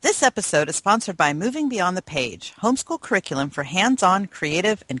This episode is sponsored by Moving Beyond the Page, homeschool curriculum for hands-on,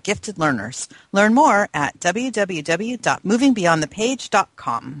 creative, and gifted learners. Learn more at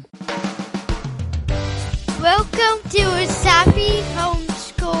www.movingbeyondthepage.com. Welcome to a Savvy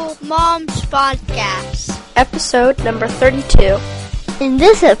Homeschool Moms Podcast. Episode number 32. In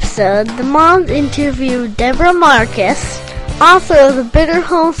this episode, the moms interview Deborah Marcus, author of the Bitter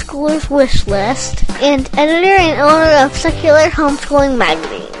Homeschooler's Wish List, and editor and owner of Secular Homeschooling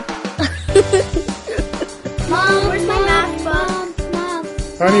Magazine. Mom, where's my math book? Mom.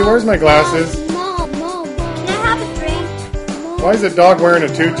 Honey, where's my glasses? Mom. Can I have a drink? Why is a dog wearing a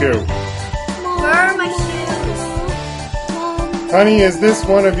tutu? Where are my shoes? Honey, is this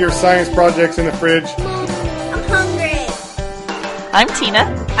one of your science projects in the fridge? I'm hungry. I'm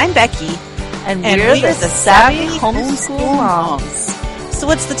Tina. I'm Becky. And we're the Savvy Homeschool Moms. So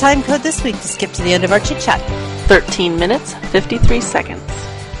what's the time code this week to skip to the end of our chit-chat? 13 minutes, 53 seconds.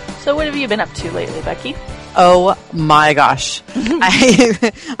 So what have you been up to lately, Becky? Oh my gosh.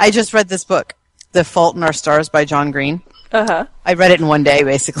 I just read this book, The Fault in Our Stars by John Green. Uh-huh. I read it in one day,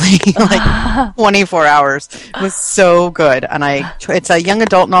 basically, like 24 hours. It was so good. And it's a young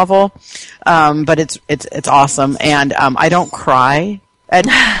adult novel, but it's awesome. And I don't cry. And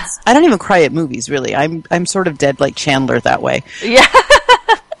I don't even cry at movies, really. I'm sort of dead like Chandler that way. Yeah.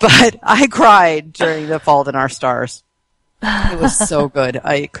 But I cried during The Fault in Our Stars. It was so good.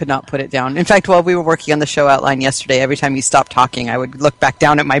 I could not put it down. In fact, while we were working on the show outline yesterday, every time you stopped talking, I would look back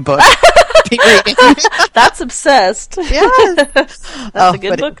down at my book. That's obsessed. Yes. That's a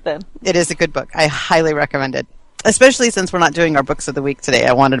good book, then. It is a good book. I highly recommend it. Especially since we're not doing our books of the week today.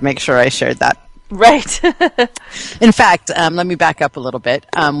 I wanted to make sure I shared that. Right. In fact, let me back up a little bit.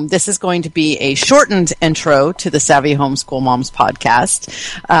 This is going to be a shortened intro to the Savvy Homeschool Moms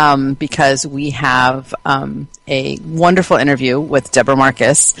podcast because we have a wonderful interview with Deborah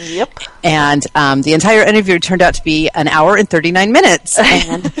Marcus. Yep. And the entire interview turned out to be an hour and 39 minutes.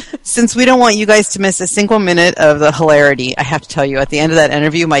 And since we don't want you guys to miss a single minute of the hilarity, I have to tell you, at the end of that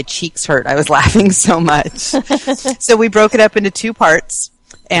interview, my cheeks hurt. I was laughing so much. So we broke it up into two parts.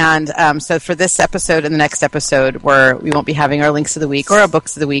 And so for this episode and the next episode, we won't be having our links of the week or our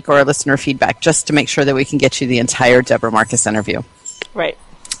books of the week or our listener feedback, just to make sure that we can get you the entire Deborah Marcus interview. Right.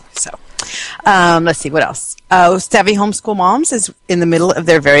 So let's see, what else? Savvy Homeschool Moms is in the middle of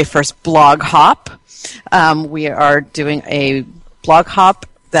their very first blog hop. We are doing a blog hop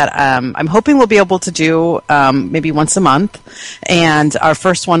that I'm hoping we'll be able to do maybe once a month. And our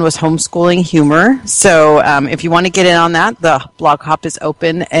first one was homeschooling humor. So if you want to get in on that, the blog hop is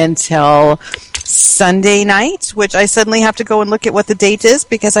open until Sunday night, which I suddenly have to go and look at what the date is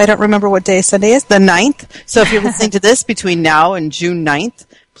because I don't remember what day Sunday is, the 9th. So if you're listening to this between now and June 9th,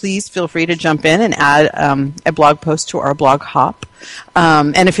 please feel free to jump in and add a blog post to our blog hop.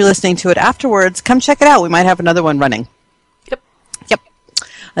 And if you're listening to it afterwards, come check it out. We might have another one running.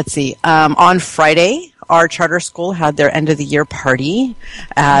 Let's see. On Friday, our charter school had their end of the year party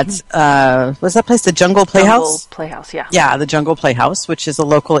at what's that place? The Jungle Playhouse? Jungle Playhouse, yeah. Yeah, the Jungle Playhouse, which is a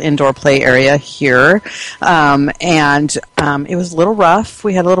local indoor play area here. And it was a little rough.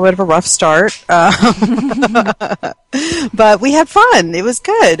 We had a little bit of a rough start. But we had fun. It was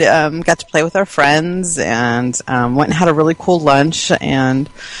good. Got to play with our friends and went and had a really cool lunch. And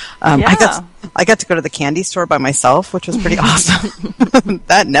I got to go to the candy store by myself, which was pretty awesome.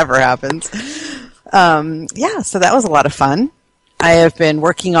 That never happens. So that was a lot of fun. I have been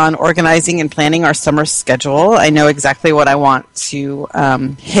working on organizing and planning our summer schedule. I know exactly what I want to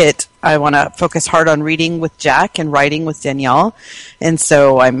hit. I want to focus hard on reading with Jack and writing with Danielle. And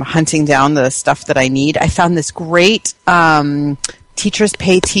so I'm hunting down the stuff that I need. I found this great Teachers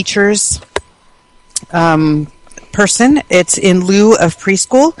Pay Teachers person. It's in lieu of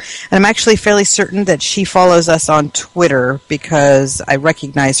preschool. And I'm actually fairly certain that she follows us on Twitter because I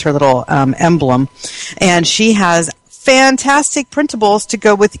recognize her little emblem. And she has fantastic printables to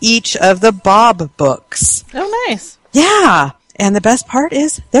go with each of the Bob books. Oh, nice. Yeah. And the best part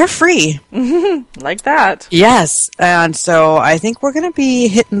is they're free. Like that. Yes. And so I think we're going to be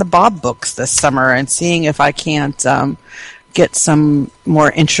hitting the Bob books this summer and seeing if I can't get some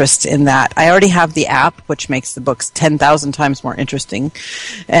more interest in that. I already have the app, which makes the books 10,000 times more interesting.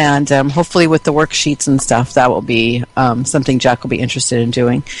 And hopefully with the worksheets and stuff, that will be something Jack will be interested in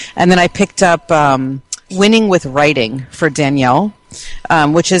doing. And then I picked up Winning with Writing for Danielle,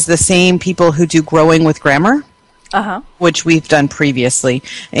 which is the same people who do Growing with Grammar. Which we've done previously,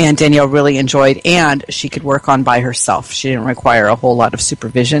 and Danielle really enjoyed, and she could work on by herself. She didn't require a whole lot of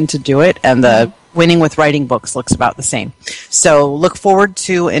supervision to do it, and the Winning with Writing books looks about the same. So look forward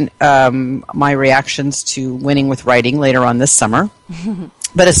to my reactions to Winning with Writing later on this summer.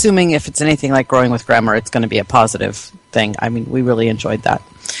 But assuming if it's anything like Growing with Grammar, it's going to be a positive thing. I mean, we really enjoyed that.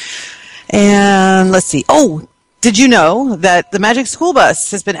 And let's see. Oh, did you know that the Magic School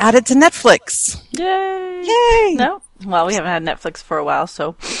Bus has been added to Netflix? Yay! Yay! No? Well, we haven't had Netflix for a while,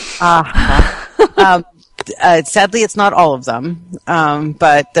 so... Sadly, it's not all of them,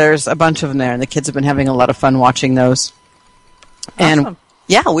 but there's a bunch of them there, and the kids have been having a lot of fun watching those. Awesome. And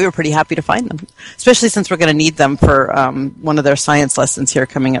yeah, we were pretty happy to find them, especially since we're going to need them for one of their science lessons here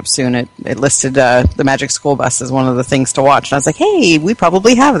coming up soon. It listed the Magic School Bus as one of the things to watch, and I was like, hey, we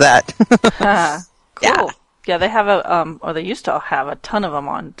probably have that. Cool. Yeah, they have or they used to have a ton of them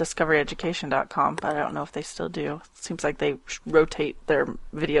on discoveryeducation.com, but I don't know if they still do. It seems like they rotate their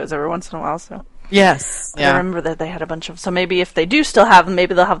videos every once in a while, so. Yes. I remember that they had a bunch of, so maybe if they do still have them,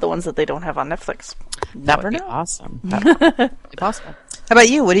 maybe they'll have the ones that they don't have on Netflix. That would be awesome. That would be possible. How about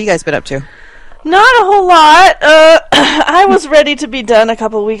you? What have you guys been up to? Not a whole lot. I was ready to be done a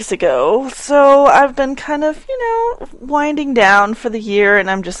couple weeks ago, so I've been kind of, winding down for the year,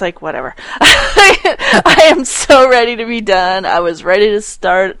 and I'm just like, whatever. I am so ready to be done. I was ready to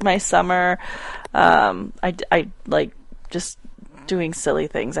start my summer. I like just doing silly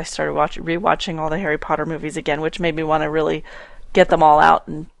things. I started rewatching all the Harry Potter movies again, which made me want to really get them all out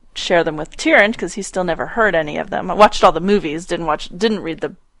and share them with Tyrant, because he's still never heard any of them. I watched all the movies, didn't read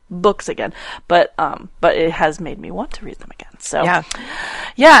the books again, but it has made me want to read them again. So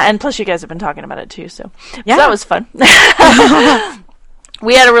yeah, and plus you guys have been talking about it too, so that was fun.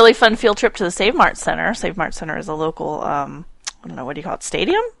 We had a really fun field trip to the Save Mart Center. Save Mart Center is a local I don't know, what do you call it,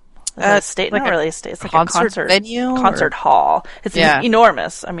 stadium? It's like a concert venue, concert hall. It's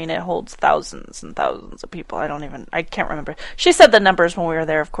enormous. I mean, it holds thousands and thousands of people. I can't remember. She said the numbers when we were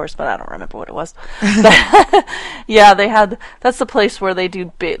there, of course, but I don't remember what it was. But, yeah, that's the place where they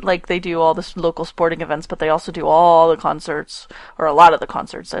do they do all the local sporting events, but they also do all the concerts, or a lot of the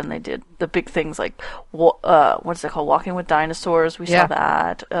concerts, and they did the big things like what's it called, Walking with Dinosaurs. We saw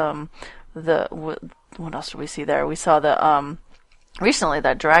that. What else did we see there? We saw the recently,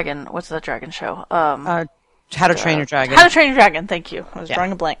 that dragon, what's that dragon show? How to Train Your Dragon. How to Train Your Dragon, thank you. I was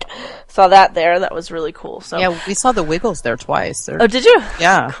drawing a blank. Saw that there. That was really cool. So yeah, we saw the Wiggles there twice. Oh, did you?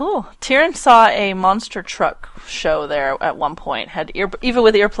 Yeah. Cool. Tyrion saw a monster truck show there at one point. Even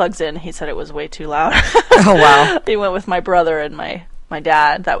with earplugs in, he said it was way too loud. Oh, wow. He went with my brother and my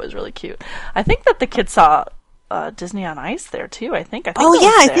dad. That was really cute. I think that the kids saw Disney on Ice there too. I think.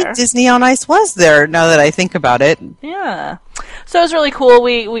 I think Disney on Ice was there. Now that I think about it. Yeah. So it was really cool.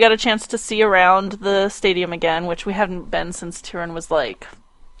 We got a chance to see around the stadium again, which we hadn't been since Tyrion was like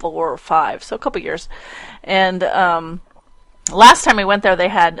 4 or 5, so a couple years. And last time we went there, they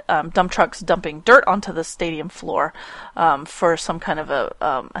had dump trucks dumping dirt onto the stadium floor for some kind of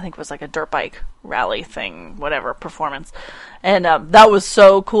I think it was like a dirt bike rally thing, whatever, performance. And that was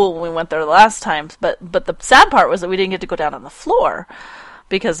so cool when we went there the last time. But the sad part was that we didn't get to go down on the floor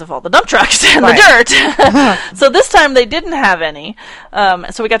because of all the dump trucks and the dirt. So this time they didn't have any.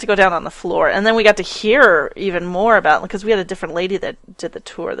 So we got to go down on the floor. And then we got to hear even more about, because we had a different lady that did the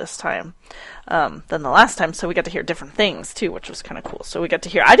tour this time than the last time. So we got to hear different things too, which was kind of cool. So we got to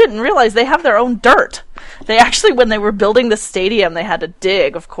hear, I didn't realize they have their own dirt. They actually, when they were building the stadium, they had to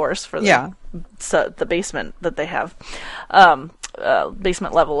dig, of course, for the basement that they have,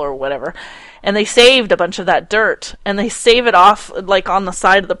 basement level or whatever. And they saved a bunch of that dirt, and they save it off like on the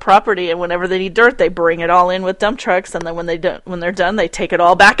side of the property. And whenever they need dirt, they bring it all in with dump trucks. And then when they're done, they take it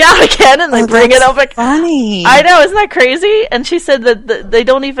all back out again, and they bring it over. Funny. I know, isn't that crazy? And she said that they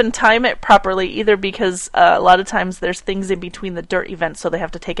don't even time it properly either, because a lot of times there's things in between the dirt events, so they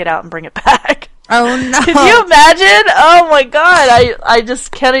have to take it out and bring it back. Oh no! Can you imagine? Oh my God! I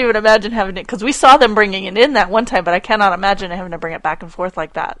just can't even imagine having it, because we saw them bringing it in that one time, but I cannot imagine having to bring it back and forth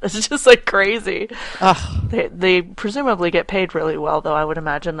like that. It's just like crazy. They presumably get paid really well, though, I would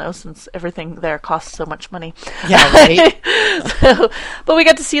imagine, though, since everything there costs so much money. Yeah, right. But we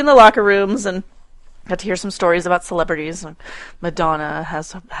got to see in the locker rooms and got to hear some stories about celebrities. Madonna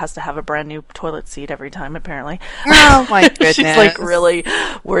has to have a brand new toilet seat every time, apparently. Oh my goodness! She's like really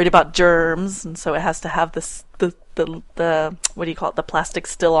worried about germs, and so it has to have the what do you call it? The plastic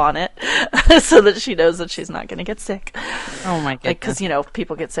still on it, so that she knows that she's not going to get sick. Oh my goodness! Because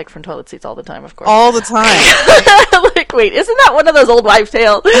people get sick from toilet seats all the time, of course. All the time. Like, wait, isn't that one of those old wives'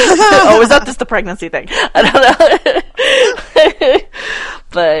 tales? Oh, is that just the pregnancy thing? I don't know.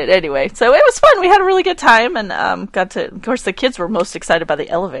 But anyway, so it was fun. We had a really good time, and got to. Of course, the kids were most excited by the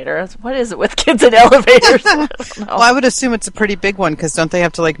elevator. What is it with kids in elevators? I don't know. Well, I would assume it's a pretty big one because don't they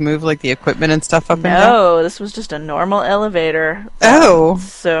have to like move like the equipment and stuff up and down? No, this was just a normal elevator. Oh,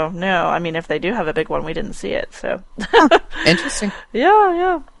 So no, I mean, if they do have a big one, we didn't see it. So interesting.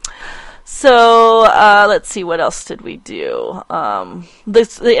 yeah. So let's see, what else did we do?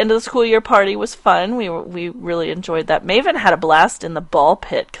 The end of the school year party was fun. We really enjoyed that. Maven had a blast in the ball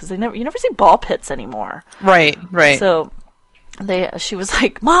pit because you never see ball pits anymore. Right. So she was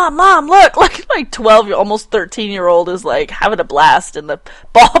like, Mom, look, like 12, almost 13-year-old is like having a blast in the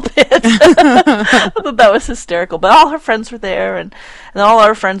ball pit. I thought that was hysterical. But all her friends were there, and all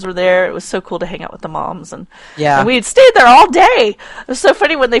our friends were there. It was so cool to hang out with the moms, and we had stayed there all day. It was so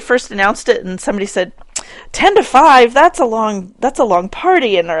funny when they first announced it, and somebody said 10 to 5. That's a long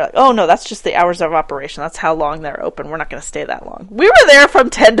party, and they're like, oh no, that's just the hours of operation. That's how long they're open. We're not going to stay that long. We were there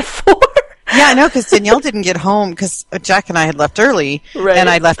from 10 to 4. Yeah, I know, because Danielle didn't get home because Jack and I had left early, right. And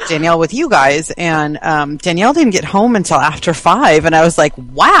I left Danielle with you guys, and Danielle didn't get home until after 5, and I was like,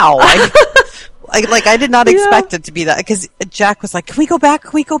 wow. I did not expect it to be that, because Jack was like, can we go back?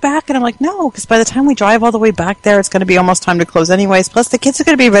 And I'm like, no, because by the time we drive all the way back there, it's going to be almost time to close anyways, plus the kids are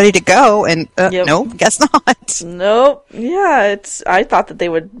going to be ready to go, and nope, guess not. Nope. Yeah, I thought that they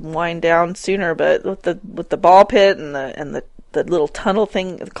would wind down sooner, but with the ball pit and the little tunnel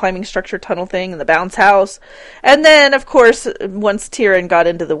thing, the climbing structure tunnel thing, and the bounce house. And then, of course, once Tyrion got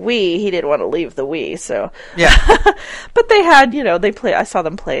into the Wii, he didn't want to leave the Wii, so. Yeah. But they had, I saw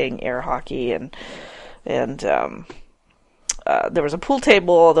them playing air hockey, and there was a pool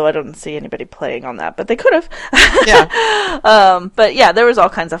table, although I don't see anybody playing on that, but they could have. Yeah. But yeah, there was all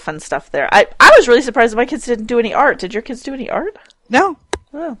kinds of fun stuff there. I was really surprised that my kids didn't do any art. Did your kids do any art? No.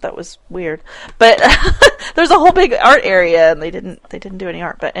 Oh, that was weird. But there's a whole big art area, and they didn't do any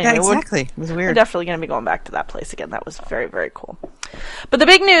art. But anyway, yeah, exactly. It was weird. We're definitely going to be going back to that place again. That was very, very cool. But the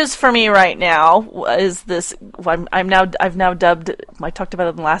big news for me right now is this. I've now dubbed. I talked about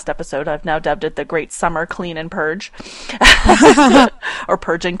it in the last episode. I've now dubbed it the Great Summer Clean and Purge, or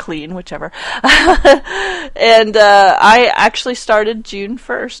Purge and Clean, whichever. And I actually started June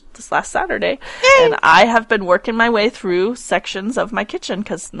 1st, this last Saturday, and I have been working my way through sections of my kitchen,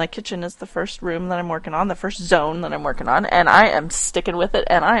 because my kitchen is the first room that I'm working on, the first zone that I'm working on, and I am sticking with it,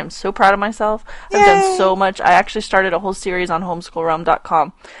 and I am so proud of myself. I've done so much. I actually started a whole series on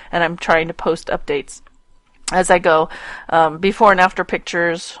homeschoolrealm.com, and I'm trying to post updates as I go, before and after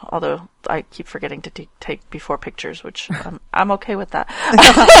pictures, although I keep forgetting to take before pictures, which I'm okay with that.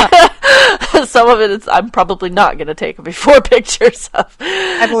 Some of it I'm probably not going to take a before pictures of.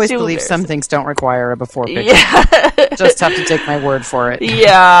 I've always believed some things don't require a before picture. Yeah. Just have to take my word for it.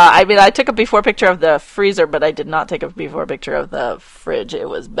 Yeah, I mean, I took a before picture of the freezer, but I did not take a before picture of the fridge. It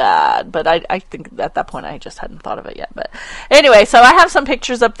was bad, but I think at that point I just hadn't thought of it yet. But anyway, so I have some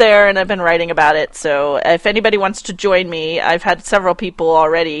pictures up there, and I've been writing about it. So if anybody wants to join me, I've had several people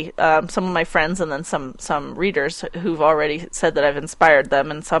already, some of my friends, and then some readers who've already said that I've inspired them,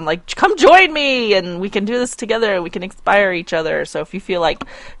 and so I'm like, come join me, and we can do this together, and we can inspire each other. So if you feel like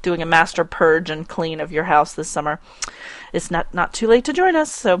doing a master purge and clean of your house this summer, it's not too late to join us.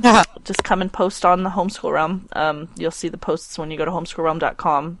 So just come and post on the Homeschool Realm. You'll see the posts when you go to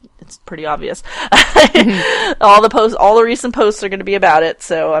homeschoolrealm.com. It's pretty obvious. All the recent posts are going to be about it.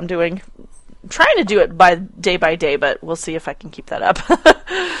 So I'm trying to do it by day, but we'll see if I can keep that up.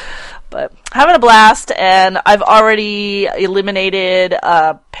 But having a blast, and I've already eliminated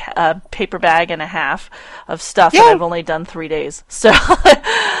a paper bag and a half of stuff, and I've only done 3 days. So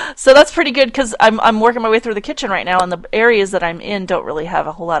that's pretty good, because I'm working my way through the kitchen right now, and the areas that I'm in don't really have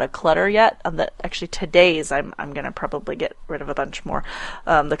a whole lot of clutter yet. Actually, today's I'm going to probably get rid of a bunch more.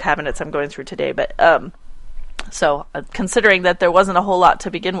 The cabinets I'm going through today, but so considering that there wasn't a whole lot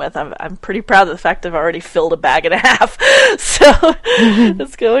to begin with, I'm pretty proud of the fact I've already filled a bag and a half. So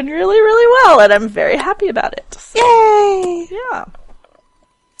it's going really, really well, and I'm very happy about it. So, yay! Yeah.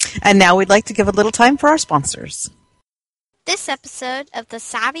 And now we'd like to give a little time for our sponsors. This episode of the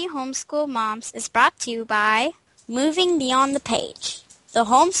Savvy Homeschool Moms is brought to you by Moving Beyond the Page, the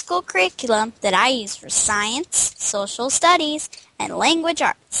homeschool curriculum that I use for science, social studies, and language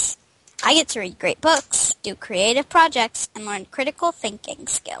arts. I get to read great books, do creative projects, and learn critical thinking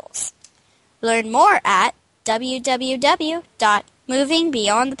skills. Learn more at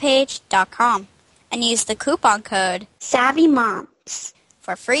www.movingbeyondthepage.com and use the coupon code SAVVYMOMS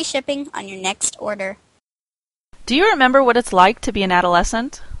for free shipping on your next order. Do you remember what it's like to be an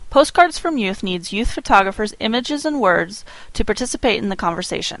adolescent? Postcards from Youth needs youth photographers' images and words to participate in the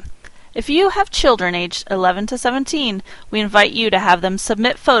conversation. If you have children aged 11 to 17, we invite you to have them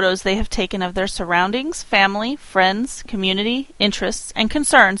submit photos they have taken of their surroundings, family, friends, community, interests, and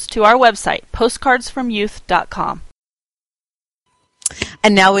concerns to our website, postcardsfromyouth.com.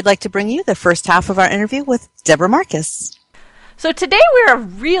 And now we'd like to bring you the first half of our interview with Deborah Marcus. So today we are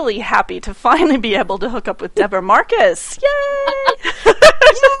really happy to finally be able to hook up with Deborah Marcus. Yay!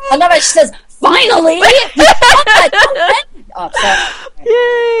 I love it. She says, finally! Oh, sorry.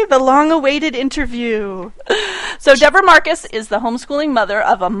 Yay! The long-awaited interview. So Deborah Marcus is the homeschooling mother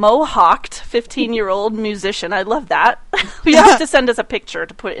of a mohawked 15-year-old musician. I love that. You have to send us a picture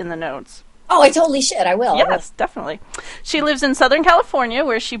to put in the notes. Oh, I totally should. I will. Yes, definitely. She lives in Southern California,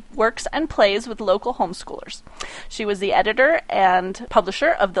 where she works and plays with local homeschoolers. She was the editor and publisher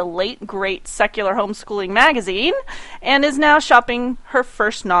of the late great Secular Homeschooling magazine, and is now shopping her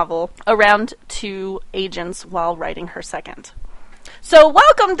first novel around to agents while writing her second. So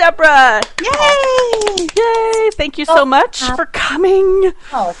welcome, Deborah! Yay! Yay! Thank you so much for coming.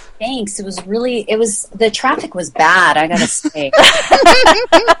 Oh, thanks. The traffic was bad, I gotta say.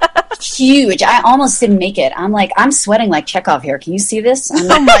 Huge. I almost didn't make it. I'm sweating like Chekhov here. Can you see this?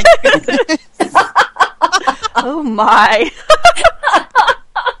 Oh my goodness. Oh my.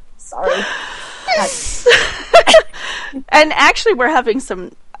 Sorry. And actually, we're having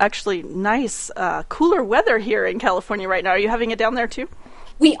some nice, cooler weather here in California right now. Are you having it down there too?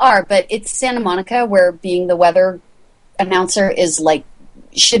 We are, but it's Santa Monica, where being the weather announcer is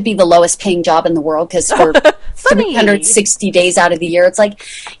should be the lowest paying job in the world, because for 360 days out of the year, it's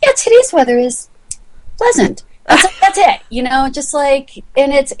today's weather is pleasant. That's it, and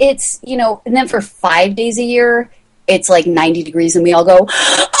it's, and then for 5 days a year, it's 90 degrees and we all go,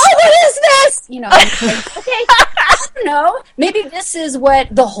 oh, what is this? Okay, I don't know. Maybe this is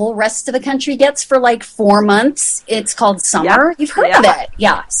what the whole rest of the country gets for 4 months. It's called summer. Yep. You've heard of it.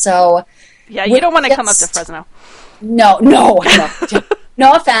 Yeah. So. Yeah, you don't want to come up to Fresno. No.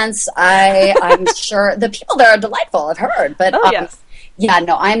 No offense. I'm sure the people there are delightful, I've heard. But yes. Yeah,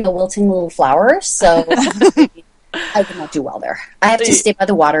 no, I'm a wilting little flower, so I would not do well there. I have to stay by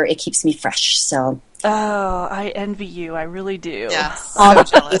the water. It keeps me fresh, so. Oh, I envy you. I really do. Yeah, so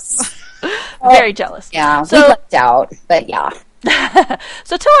jealous. Very jealous. Yeah, so, we lucked out, but yeah.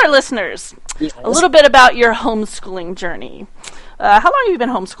 So tell our listeners a little bit about your homeschooling journey. How long have you been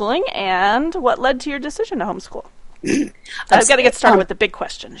homeschooling, and what led to your decision to homeschool? I've got to get started with the big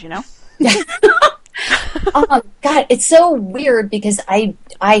questions, God, it's so weird because I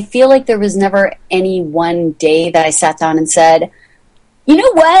feel like there was never any one day that I sat down and said, you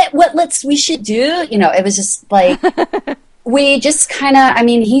know what we should do? It was just we just kind of,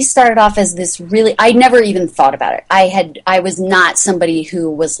 he started off as this really, I never even thought about it. I was not somebody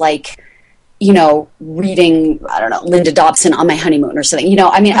who was reading, I don't know, Linda Dobson on my honeymoon or something.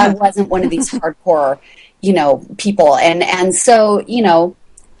 I wasn't one of these hardcore, people. And so,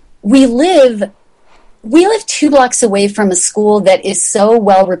 we live 2 blocks away from a school that is so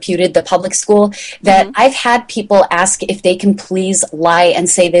well reputed, the public school, that I've had people ask if they can please lie and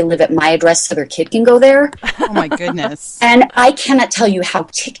say they live at my address so their kid can go there. Oh my goodness. And I cannot tell you how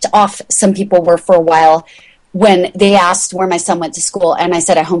ticked off some people were for a while when they asked where my son went to school, and I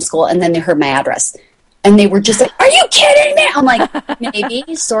said I homeschool, and then they heard my address. And they were just like, are you kidding me? I'm like,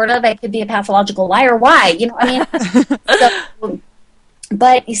 maybe, sort of. I could be a pathological liar. Why?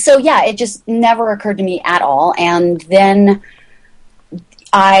 So yeah, it just never occurred to me at all. And then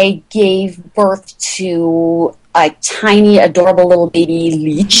I gave birth to a tiny, adorable little baby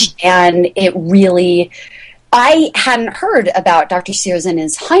leech, and it really, I hadn't heard about Dr. Sears and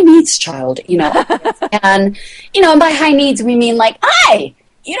his high needs child, and, and by high needs, we mean hi,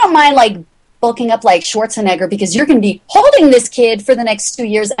 you don't mind bulking up like Schwarzenegger because you're going to be holding this kid for the next 2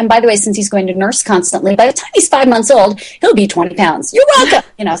 years. And by the way, since he's going to nurse constantly, by the time he's 5 months old, he'll be 20 pounds. You're welcome.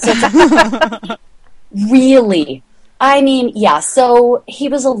 So it's really, yeah, so he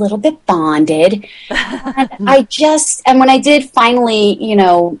was a little bit bonded. And and when I did finally, in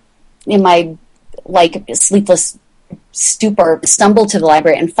my sleepless stupor, stumble to the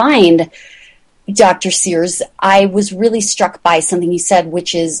library and find Dr. Sears, I was really struck by something he said,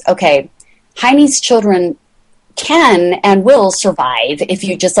 which is, okay, high needs children can and will survive if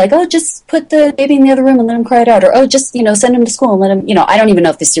you just just put the baby in the other room and let him cry it out, or just send him to school and let him, I don't even know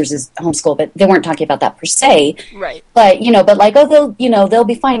if this Sears is homeschool, but they weren't talking about that per se, right? But they'll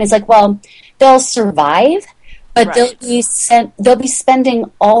be fine. It's they'll survive, but right. They'll be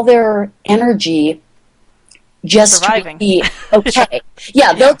spending all their energy just surviving. To be okay.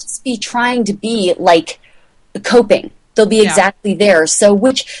 Yeah, they'll just be trying to be coping. They'll be exactly there. So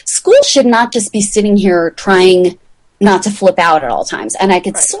which school should not just be sitting here trying not to flip out at all times. And I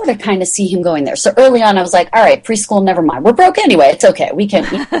could sort of kind of see him going there. So early on, I was like, all right, preschool, never mind. We're broke anyway. It's okay. We can,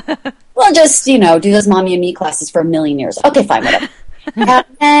 we'll just, do those mommy and me classes for a million years. Okay, fine, whatever. And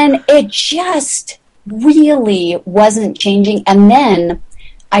then it just really wasn't changing. And then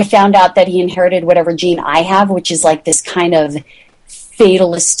I found out that he inherited whatever gene I have, which is like this kind of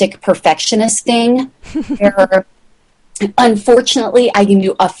fatalistic perfectionist thing where unfortunately I can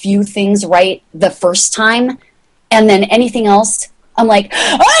do a few things right the first time, and then anything else I'm like,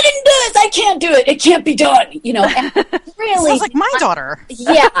 I didn't do this, I can't do it, it can't be done, and really sounds like my daughter.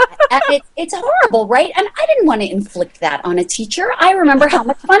 Yeah, and it's horrible, right? And I didn't want to inflict that on a teacher. I remember how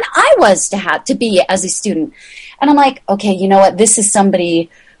much fun I was to have to be as a student, and I'm like, okay, you know what, this is somebody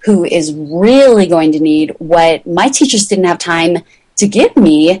who is really going to need what my teachers didn't have time to give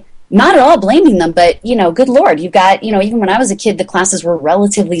me. Not at all blaming them, but, good Lord, you've got, even when I was a kid, the classes were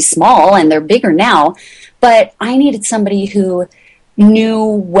relatively small and they're bigger now, but I needed somebody who knew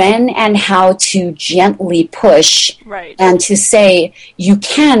when and how to gently push and to say, you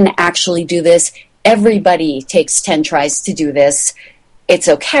can actually do this. Everybody takes 10 tries to do this. It's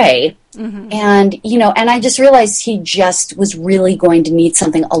okay. Mm-hmm. And, and I just realized he just was really going to need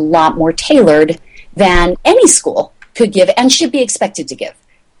something a lot more tailored than any school could give and should be expected to give.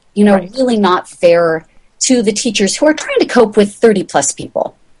 Really not fair to the teachers who are trying to cope with 30 plus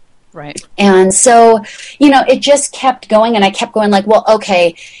people. Right. And so, it just kept going, and I kept going like, well,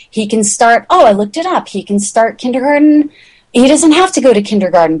 okay, he can start, I looked it up. He can start kindergarten. He doesn't have to go to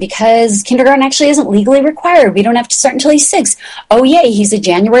kindergarten because kindergarten actually isn't legally required. We don't have to start until he's 6. Oh, yay, he's a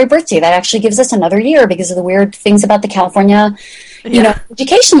January birthday. That actually gives us another year because of the weird things about the California,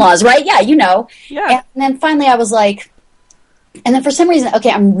 education laws, right? Yeah, Yeah. And then finally I was like, and then for some reason, okay,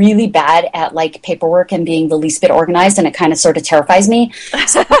 I'm really bad at like paperwork and being the least bit organized, and it kind of sort of terrifies me.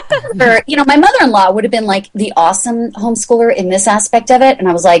 So, my mother-in-law would have been like the awesome homeschooler in this aspect of it. And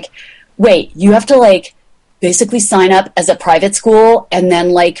I was like, wait, you have to like basically sign up as a private school and then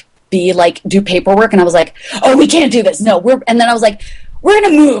like do paperwork. And I was like, oh, we can't do this. No, and then I was like, we're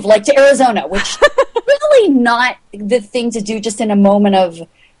going to move like to Arizona, which really not the thing to do just in a moment of,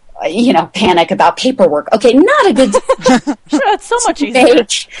 panic about paperwork. Okay, not a good sure, it's so much easier.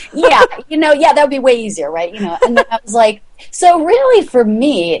 Yeah, that would be way easier, right? And then I was like, so really for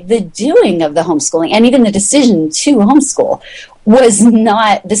me, the doing of the homeschooling and even the decision to homeschool was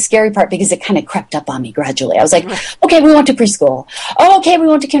not the scary part because it kind of crept up on me gradually. I was like, okay, we went to preschool. Oh, okay, we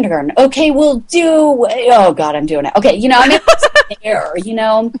went to kindergarten. Okay, we'll do, oh God, I'm doing it. Okay, it's there,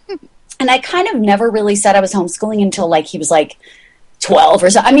 And I kind of never really said I was homeschooling until like he was like 12 or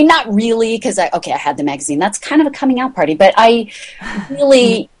so. I mean, not really, because I had the magazine. That's kind of a coming out party. But I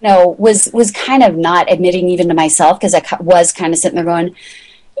really, was kind of not admitting even to myself, because I was kind of sitting there going,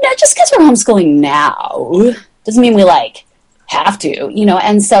 just because we're homeschooling now doesn't mean we like have to,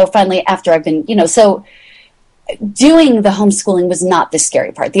 And so finally, after I've been, so doing the homeschooling was not the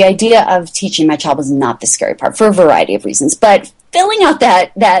scary part. The idea of teaching my child was not the scary part for a variety of reasons. But filling out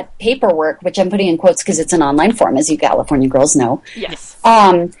that paperwork, which I'm putting in quotes because it's an online form, as you California girls know. Yes.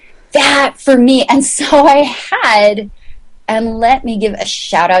 That for me, and so I had, and let me give a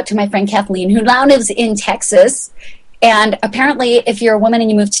shout out to my friend Kathleen, who now lives in Texas. And apparently, if you're a woman and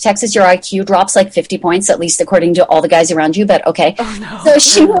you move to Texas, your IQ drops like 50 points, at least according to all the guys around you. But okay. Oh, no.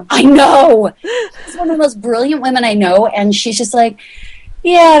 So I know. She's one of the most brilliant women I know. And she's just like,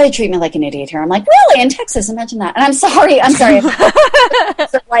 yeah, they treat me like an idiot here. I'm like, really? In Texas? Imagine that. And I'm sorry.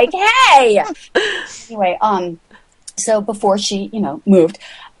 So like, hey. Anyway, so before she, moved,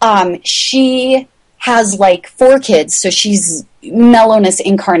 she has like 4 kids. So she's mellowness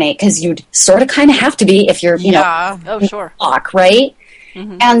incarnate, because you'd sort of kind of have to be if you're, oh, sure. Talk, right?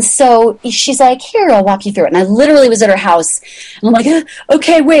 Mm-hmm. And so she's like, here, I'll walk you through it. And I literally was at her house, and I'm like,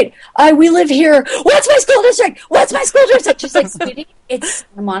 okay, wait, we live here. What's my school district? What's my school district? She's like, sweetie, it's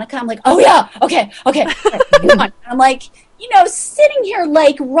Santa Monica. I'm like, oh yeah, okay. Come on. I'm like, sitting here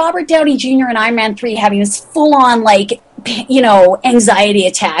like Robert Downey Jr. in Iron Man 3 having this full-on like, anxiety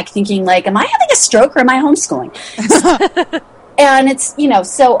attack, thinking like, am I having a stroke or am I homeschooling? And it's,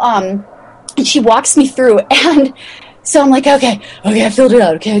 so, and she walks me through, and so I'm like, okay, I filled it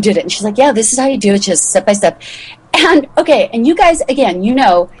out. Okay, I did it. And she's like, yeah, this is how you do it, just step by step. And, okay, and you guys, again, you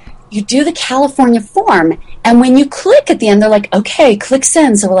do the California form, and when you click at the end, they're like, okay, click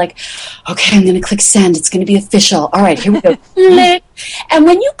send. So we're like, okay, I'm going to click send. It's going to be official. All right, here we go. And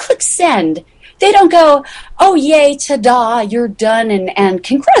when you click send, they don't go, oh, yay, ta-da, you're done, and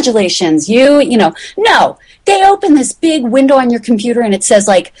congratulations, no. They open this big window on your computer, and it says,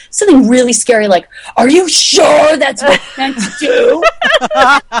 like, something really scary, like, are you sure that's what you're meant to do?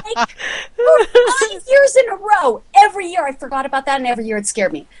 Like, for 5 years in a row, every forgot about that, and every year it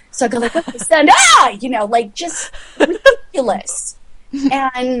scared me. So I go like, what's the sun? Like just ridiculous.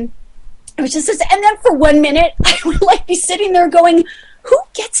 And it was just this, and then for 1 minute, I would like be sitting there going, who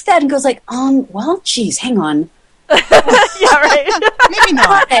gets that? And goes like, well, geez, hang on. Yeah, right. Maybe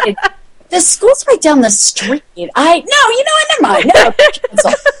not. The school's right down the street. Never mind. No,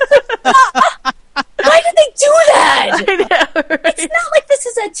 why did they do that? I know, right? It's not like this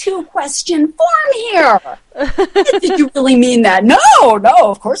is a 2-question form here. Did you really mean that? No,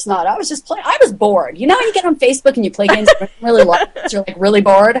 of course not. I was just playing. I was bored. You know how you get on Facebook and you play games you don't really like, you're like really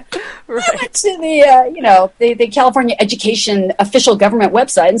bored? Right. I went to the California Education official government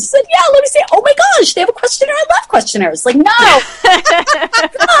website and said, yeah, let me see. Oh my gosh, they have a questionnaire. I love questionnaires. Like, no. God.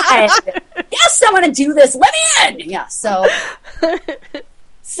 Yes, I want to do this. Let me in. Yeah, So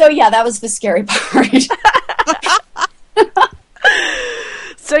yeah, that was the scary part.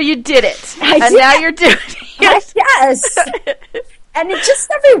 So you did it. Now you're doing it. Yes. And it just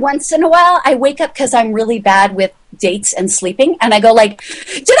every once in a while, I wake up because I'm really bad with dates and sleeping. And I go like,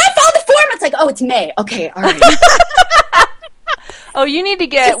 did I fill the form? It's like, oh, it's May. Okay, all right. Oh, you need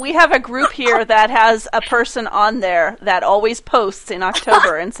to we have a group here that has a person on there that always posts in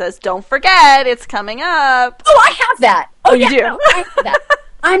October and says, don't forget, it's coming up. Oh, I have that. Oh, you do? No, I have that.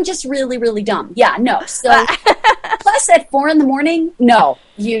 I'm just really, really dumb. Yeah, no. So, plus at 4 a.m, no,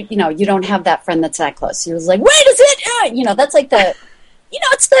 you don't have that friend that's that close. You're like, wait, is it? That's like the,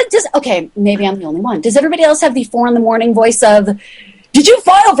 okay, maybe I'm the only one. Does everybody else have the 4 a.m. voice of, did you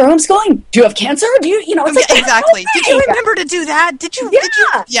file for homeschooling? Do you have cancer? It's like, exactly. Did you remember to do that? Did you?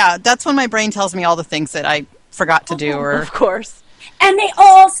 Yeah, that's when my brain tells me all the things that I forgot to do. Or of course. And they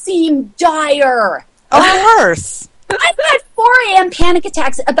all seem dire. Of course. I've had 4 a.m. panic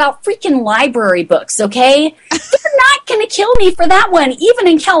attacks about freaking library books, okay? They're not going to kill me for that one, even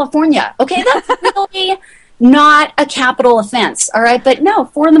in California, okay? That's really not a capital offense, all right? But no,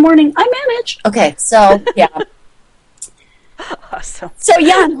 4 a.m, I manage. Okay, so, yeah. Awesome. So,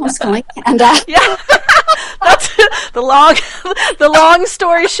 yeah, I'm homeschooling. And, yeah. That's the long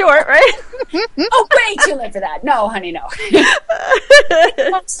story short, right? Oh, way too late for that. No, honey, no.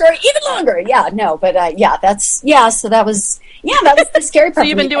 Long story, even longer. Yeah, no, but so that was the scary part. So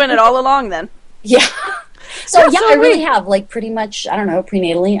you've been doing it all along then? Yeah. So I really have, like, pretty much, I don't know,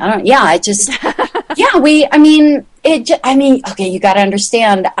 prenatally. Okay, you got to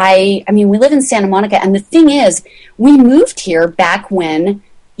understand. We live in Santa Monica, and the thing is, we moved here back when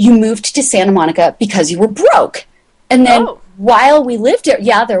you moved to Santa Monica because you were broke. And then while we lived here,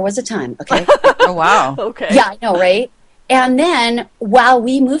 there was a time, okay? Oh, wow. Okay. Yeah, I know, right? And then while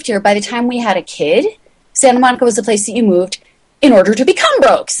we moved here, by the time we had a kid, Santa Monica was the place that you moved in order to become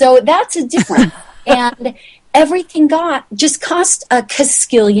broke. So that's a difference. And everything just cost a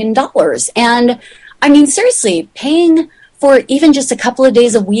casquillion dollars. And seriously, paying for even just a couple of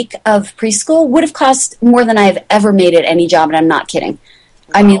days a week of preschool would have cost more than I've ever made at any job, and I'm not kidding.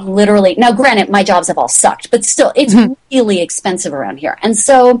 Wow. Literally. Now, granted, my jobs have all sucked, but still, it's really expensive around here. And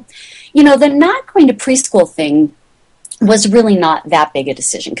so, the not going to preschool thing was really not that big a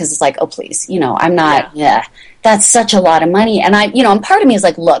decision, because it's like, oh, please, I'm not, that's such a lot of money. And and part of me is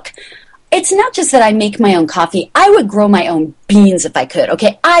like, look, it's not just that I make my own coffee. I would grow my own beans if I could,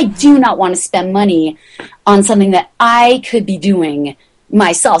 okay? I do not want to spend money on something that I could be doing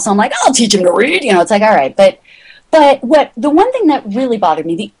myself. So I'm like, I'll teach him to read. It's like, all right. But the one thing that really bothered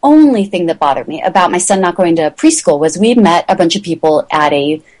me, the only thing that bothered me about my son not going to preschool was we met a bunch of people at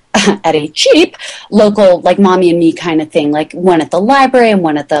a cheap local, like, mommy and me kind of thing, like one at the library and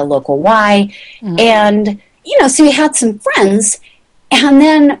one at the local Y. Mm-hmm. And, so we had some friends. And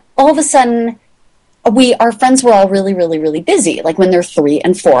then all of a sudden, our friends were all really, really, really busy, like when they're 3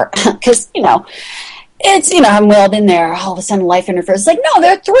 and 4. Because, it's, and we all been there. All of a sudden, life interferes. It's like, no,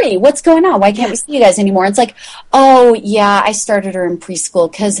 they're 3. What's going on? Why can't we see you guys anymore? It's like, oh, yeah, I started her in preschool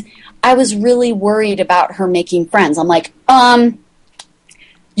because I was really worried about her making friends. I'm like,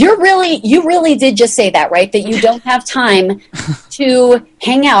 you really did just say that, right? That you don't have time to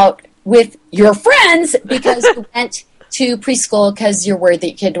hang out with your friends because you went to preschool because you're worried that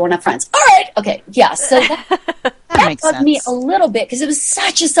your kid don't have friends. All right. Okay. Yeah. So that bugged me a little bit because it was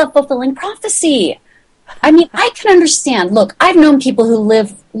such a self-fulfilling prophecy. I can understand. Look, I've known people who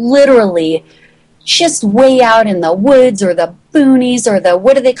live literally just way out in the woods or the boonies or the,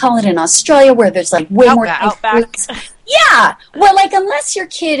 what do they call it in Australia, where there's like way more outback. Yeah. Well, like, unless your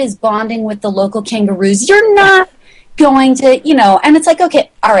kid is bonding with the local kangaroos, you're not going to, and it's like, okay,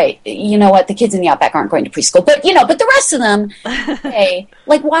 all right, you know what, the kids in the outback aren't going to preschool, but the rest of them, okay,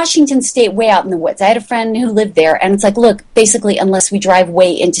 like Washington State, way out in the woods. I had a friend who lived there, and it's like, look, basically, unless we drive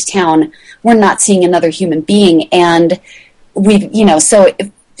way into town, we're not seeing another human being. And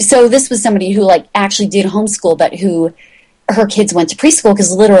so this was somebody who like actually did homeschool, but who her kids went to preschool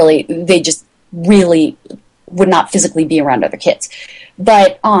because literally they just really would not physically be around other kids.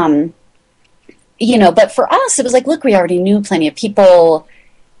 But, but for us, it was like, look, we already knew plenty of people,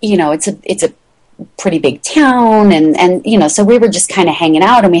 it's a pretty big town. And so we were just kind of hanging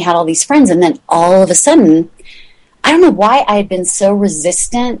out and we had all these friends. And then all of a sudden, I don't know why I had been so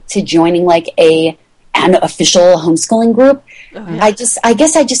resistant to joining like an official homeschooling group. Oh, yeah. I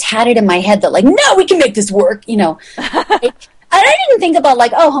guess I just had it in my head that like, no, we can make this work, I didn't think about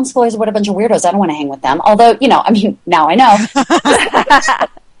like, oh, homeschoolers, what a bunch of weirdos. I don't want to hang with them. Although, now I know.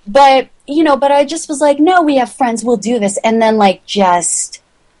 but I just was like, no, we have friends. We'll do this. And then like just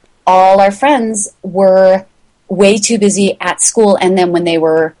all our friends were way too busy at school. And then when they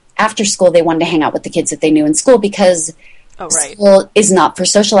were after school, they wanted to hang out with the kids that they knew in school because school is not for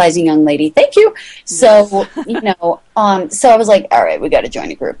socializing, young lady. Thank you. So, so I was like, all right, we got to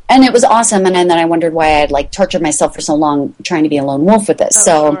join a group. And it was awesome. And then I wondered why I had like tortured myself for so long trying to be a lone wolf with this.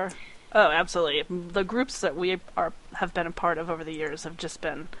 Sure. Oh, absolutely. The groups that we have been a part of over the years have just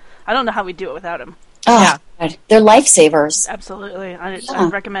been, I don't know how we do it without them. Oh, God. They're lifesavers. Absolutely. I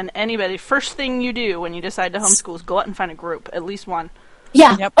recommend anybody, first thing you do when you decide to homeschool is go out and find a group, at least one.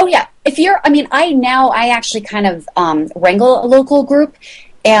 Yeah. Yep. Oh, yeah. I actually kind of wrangle a local group,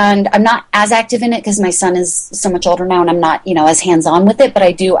 and I'm not as active in it because my son is so much older now, and I'm not, as hands-on with it. But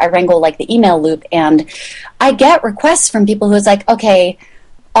I wrangle like the email loop, and I get requests from people who is like, okay,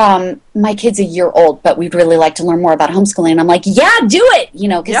 my kid's a year old, but we'd really like to learn more about homeschooling. And I'm like, yeah, do it,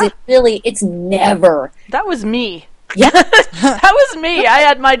 because it's never. That was me. Yeah. That was me. I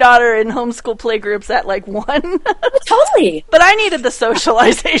had my daughter in homeschool playgroups at like 1. Totally. But I needed the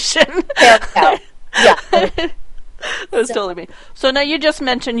socialization. Yeah. That was totally me. So now you just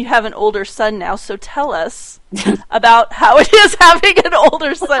mentioned you have an older son now, so tell us about how it is having an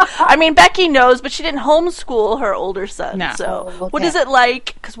older son. I mean, Becky knows, but she didn't homeschool her older son. No. So what is it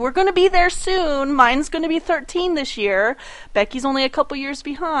like? Because we're going to be there soon. Mine's going to be 13 this year. Becky's only a couple years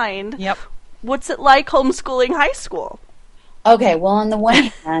behind. Yep. What's it like homeschooling high school? Okay, well, on the one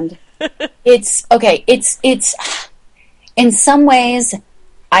hand, it's in some ways,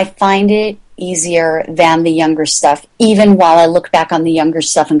 I find it easier than the younger stuff, even while I look back on the younger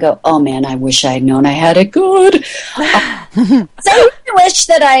stuff and go, oh man, I wish I had known I had it good. So I wish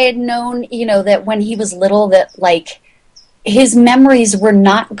that I had known, that when he was little, that like his memories were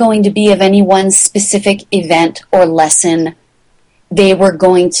not going to be of any one specific event or lesson. They were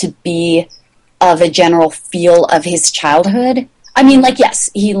going to be of a general feel of his childhood. I mean, like,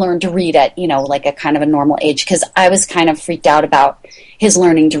 yes, he learned to read at, like a kind of a normal age, because I was kind of freaked out about his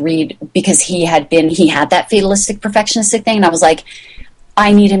learning to read because he had that fatalistic perfectionistic thing. And I was like,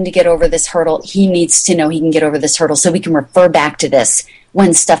 I need him to get over this hurdle. He needs to know he can get over this hurdle so we can refer back to this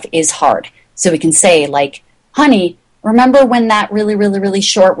when stuff is hard. So we can say, like, honey, remember when that really, really, really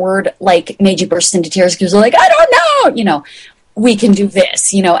short word, like, made you burst into tears because you're like, I don't know, we can do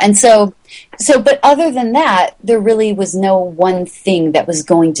this, and so, but other than that, there really was no one thing that was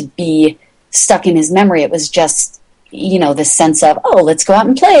going to be stuck in his memory. It was just, this sense of, oh, let's go out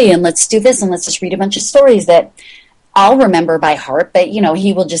and play and let's do this and let's just read a bunch of stories that I'll remember by heart, but,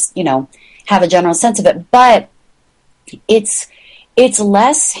 he will just, have a general sense of it. But it's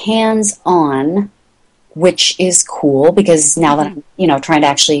less hands-on, which is cool because now that I'm, trying to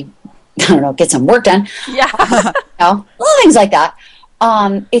actually get some work done. Yeah. Little things like that.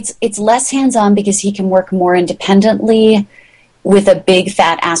 It's less hands-on because he can work more independently with a big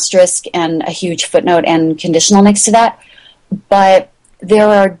fat asterisk and a huge footnote and conditional next to that. But there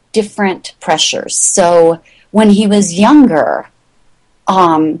are different pressures. So when he was younger,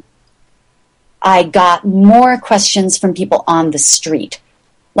 I got more questions from people on the street.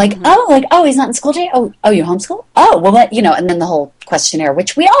 Like, oh, he's not in school today? Oh, you homeschool? Oh, well, and then the whole questionnaire,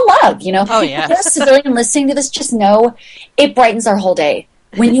 which we all love, Oh, yeah. If you're a civilian listening to this, just know it brightens our whole day.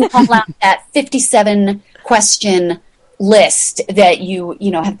 When you pull out that 57 question list that you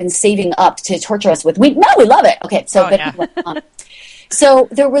have been saving up to torture us with. We love it. Okay, so, so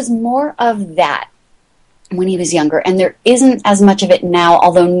there was more of that when he was younger, and there isn't as much of it now,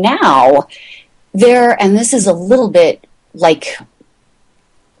 although now and this is a little bit, like,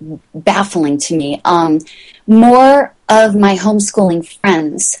 baffling to me. More of my homeschooling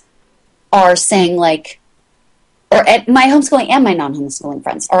friends are saying like, or at my homeschooling and my non-homeschooling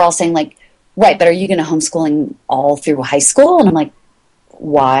friends are all saying like, right, but are you going to homeschooling all through high school? And I'm like,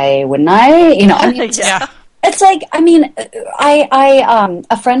 why wouldn't I? It's like, I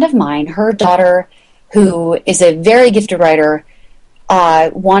a friend of mine, her daughter, who is a very gifted writer,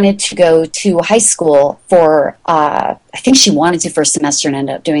 wanted to go to high school for, I think she wanted to for a semester and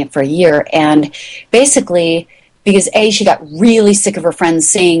ended up doing it for a year. And basically, because she got really sick of her friends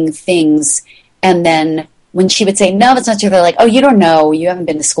saying things, and then when she would say, no, that's not true, they're like, oh, you don't know, you haven't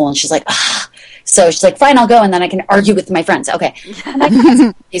been to school. And she's like, ah. So she's like, fine, I'll go, and then I can argue with my friends. Okay. I'm like, that's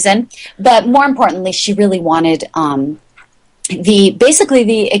the reason. But more importantly, she really wanted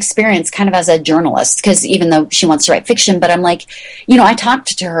the experience kind of as a journalist, because even though she wants to write fiction, but I'm like, I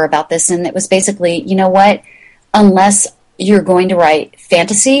talked to her about this, and it was basically, you know what, unless you're going to write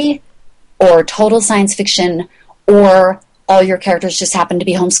fantasy or total science fiction, or all your characters just happen to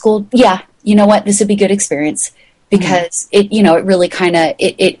be homeschooled, yeah, you know what, this would be good experience, because it really kind of,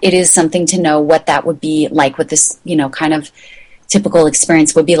 it is something to know what that would be like, what this, kind of typical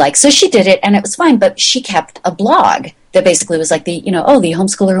experience would be like. So she did it, and it was fine, but she kept a blog that basically was like the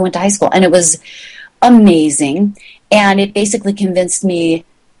homeschooler who went to high school. And it was amazing. And it basically convinced me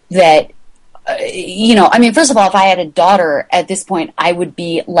that, first of all, if I had a daughter at this point, I would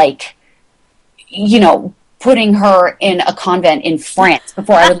be like, putting her in a convent in France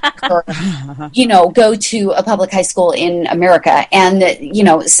before I would let her, go to a public high school in America.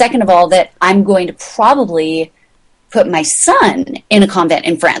 And, second of all, that I'm going to probably put my son in a convent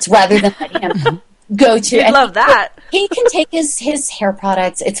in France rather than letting him go to. I love that. He can take his hair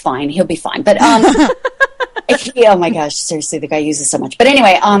products. It's fine. He'll be fine. But, oh my gosh, seriously, the guy uses so much. But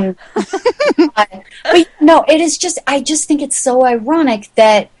anyway, but no, it is just, I just think it's so ironic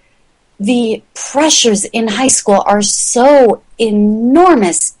that the pressures in high school are so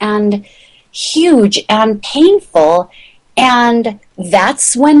enormous and huge and painful. And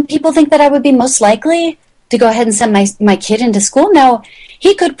that's when people think that I would be most likely to go ahead and send my kid into school. No,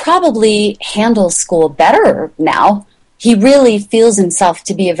 he could probably handle school better now. He really feels himself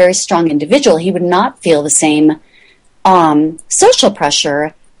to be a very strong individual. He would not feel the same social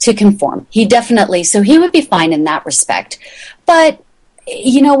pressure to conform. He definitely, so he would be fine in that respect. But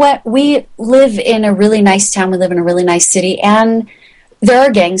you know what? We live in a really nice town. We live in a really nice city, and there are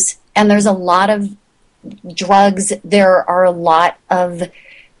gangs, and there's a lot of drugs. There are a lot of,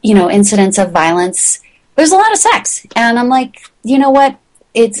 incidents of violence. There's a lot of sex. And I'm like, you know what?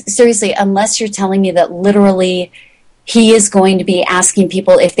 It's seriously, unless you're telling me that literally he is going to be asking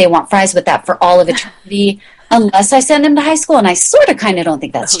people if they want fries with that for all of eternity, unless I send him to high school, and I sort of kind of don't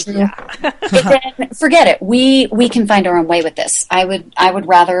think that's true. Yeah. But then forget it. We can find our own way with this. I would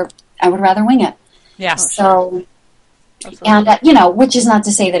rather wing it. Yeah. So, and which is not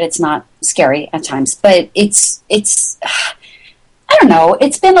to say that it's not scary at times, but it's I don't know.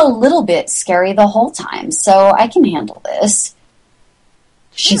 It's been a little bit scary the whole time, so I can handle this.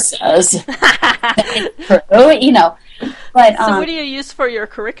 She says, But so, what do you use for your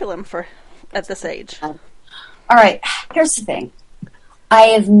curriculum at this age? All right. Here's the thing. I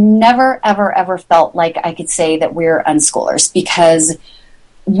have never, ever, ever felt like I could say that we're unschoolers, because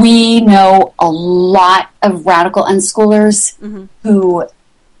we know a lot of radical unschoolers who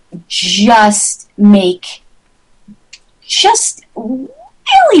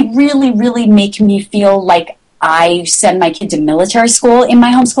really, really, really make me feel like I send my kid to military school in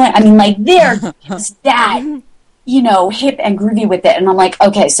my homeschooling. I mean, like, they're just that, hip and groovy with it. And I'm like,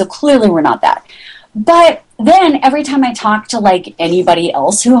 okay, so clearly we're not that. But then every time I talk to, like, anybody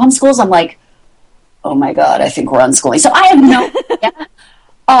else who homeschools, I'm like, oh my God, I think we're unschooling. So I have no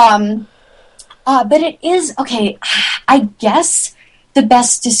idea. But it is, okay, I guess the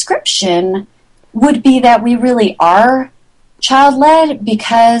best description would be that we really are child-led,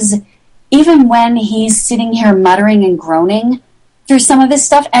 because even when he's sitting here muttering and groaning through some of this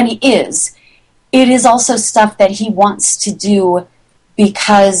stuff, and it is also stuff that he wants to do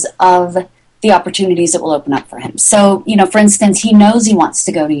because of the opportunities it will open up for him. So, for instance, he knows he wants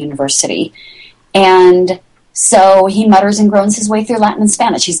to go to university, and so he mutters and groans his way through Latin and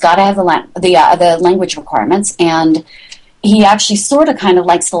Spanish. He's got to have the language requirements, and he actually sort of kind of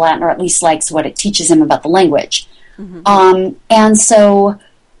likes the Latin, or at least likes what it teaches him about the language. And so,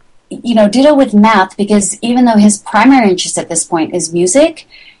 ditto with math, because even though his primary interest at this point is music,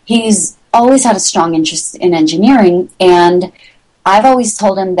 he's always had a strong interest in engineering. And I've always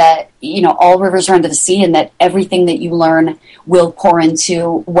told him that, all rivers run to the sea, and that everything that you learn will pour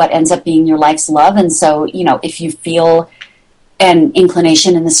into what ends up being your life's love. And so, if you feel an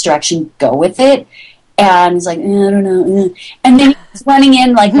inclination in this direction, go with it. And he's like, I don't know. And then he's running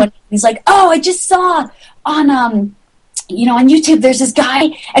in, like, when he's like, oh, I just saw on, on YouTube, there's this guy,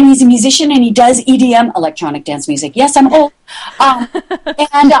 and he's a musician, and he does EDM, electronic dance music. Yes, I'm old. And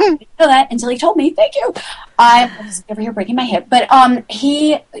I didn't know that until he told me. Thank you. I was over here breaking my hip. But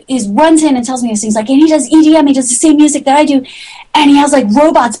he runs in and tells me these things, like, and he does EDM, he does the same music that I do, and he has, like,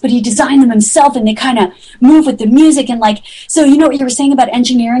 robots, but he designed them himself, and they kind of move with the music, and, like, so you know what you were saying about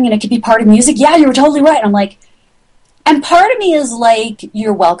engineering, and it could be part of music? Yeah, you were totally right. And I'm like, and part of me is like,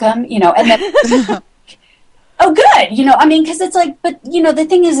 you're welcome, and then... oh, good, because it's like, but, the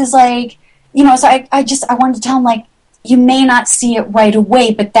thing is like, so I wanted to tell him, like, you may not see it right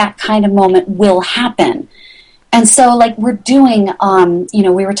away, but that kind of moment will happen. And so, like, we're doing,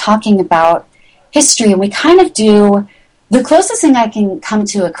 we were talking about history, and we kind of do, the closest thing I can come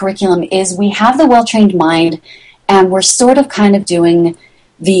to a curriculum is we have the Well-Trained Mind, and we're sort of kind of doing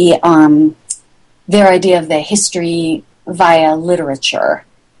their idea of the history via literature.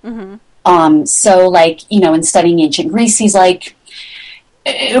 Mm-hmm. So, like, in studying ancient Greece, he's like,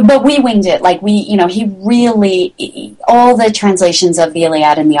 but we winged it. Like, he really, all the translations of the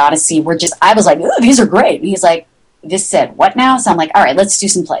Iliad and the Odyssey were just, I was like, ooh, these are great. And he's like, this said what now? So I'm like, all right, let's do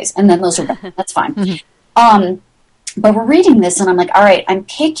some plays. And then those are done. That's fine. Mm-hmm. But we're reading this, and I'm like, all right, I'm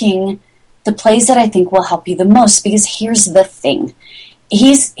picking the plays that I think will help you the most, because here's the thing.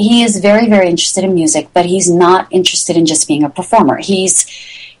 He is very, very interested in music, but he's not interested in just being a performer. He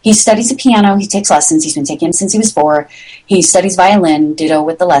studies the piano. He takes lessons. He's been taking them since he was 4. He studies violin, ditto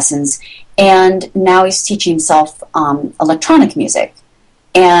with the lessons. And now he's teaching himself electronic music.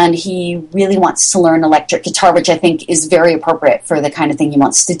 And he really wants to learn electric guitar, which I think is very appropriate for the kind of thing he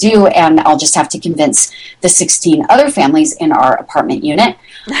wants to do. And I'll just have to convince the 16 other families in our apartment unit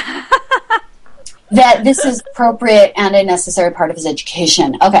that this is appropriate and a necessary part of his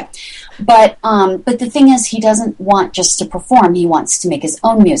education. Okay. But the thing is, he doesn't want just to perform. He wants to make his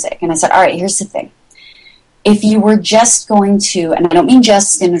own music. And I said, all right, here's the thing. If you were just going to, and I don't mean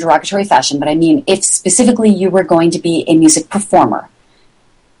just in a derogatory fashion, but I mean if specifically you were going to be a music performer,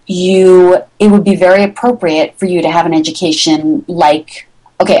 it would be very appropriate for you to have an education like,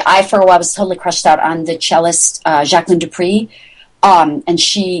 okay, I for a while was totally crushed out on the cellist Jacqueline Dupree. And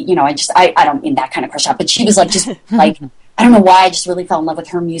she, I don't mean that kind of crush out, but she was like, just like, I don't know why, I just really fell in love with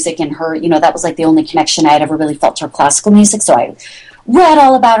her music and her, that was like the only connection I had ever really felt to her classical music. So I read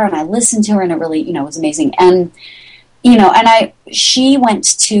all about her and I listened to her, and it really, was amazing. And, she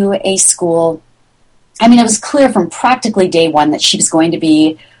went to a school. I mean, it was clear from practically day one that she was going to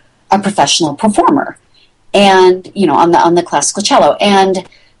be a professional performer and, on the classical cello. And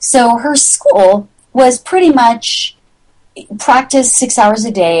so her school was pretty much practice 6 hours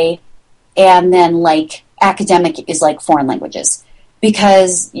a day, and then like academic is like foreign languages,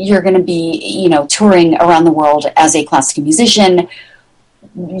 because you're going to be, touring around the world as a classical musician.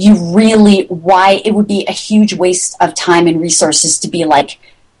 Why it would be a huge waste of time and resources to be like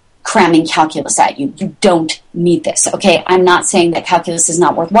cramming calculus at you. You don't need this. Okay. I'm not saying that calculus is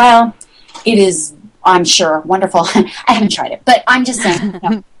not worthwhile. It is, I'm sure, wonderful. I haven't tried it, but I'm just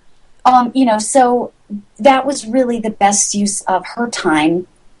saying, so that was really the best use of her time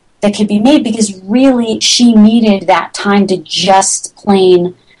that could be made, because really she needed that time to just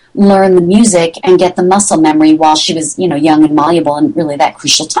plain learn the music and get the muscle memory while she was, young and malleable, and really that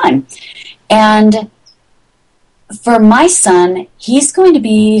crucial time. And for my son, he's going to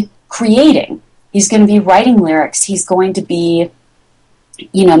be creating. He's going to be writing lyrics. He's going to be,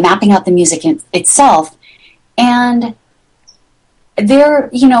 mapping out the music itself. And there,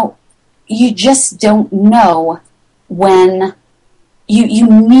 you just don't know when you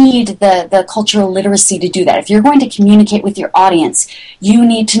need the cultural literacy to do that. If you're going to communicate with your audience, you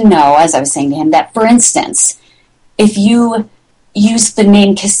need to know, as I was saying to him, that, for instance, if you use the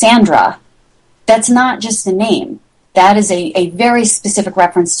name Cassandra, that's not just a name. That is a very specific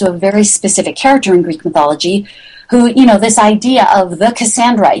reference to a very specific character in Greek mythology who, this idea of the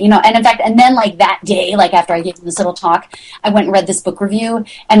Cassandra, and in fact, and then like that day, like after I gave him this little talk, I went and read this book review,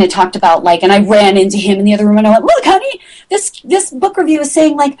 and it talked about like, and I ran into him in the other room, and I went, look, honey, this book review is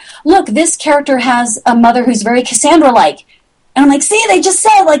saying like, look, this character has a mother who's very Cassandra-like. And I'm like, see, they just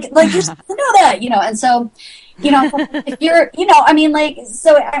said like you're supposed to know that, and so, if you're,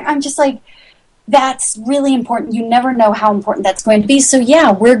 so I'm just like, that's really important. You never know how important that's going to be. So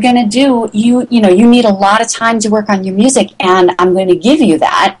yeah, we're going to do, you need a lot of time to work on your music, and I'm going to give you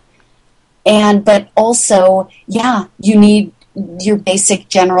that. But also, yeah, you need your basic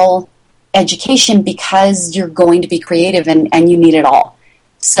general education, because you're going to be creative and you need it all.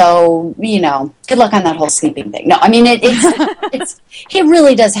 So, good luck on that whole sleeping thing. No, I mean, he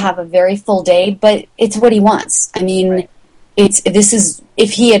really does have a very full day, but it's what he wants. I mean, right.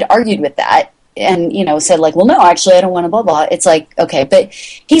 If he had argued with that, and, said like, well, no, actually, I don't want to blah, blah. It's like, okay, but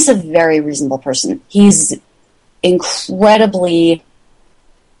he's a very reasonable person. He's incredibly,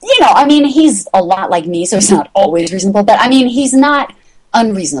 he's a lot like me, so he's not always reasonable, but he's not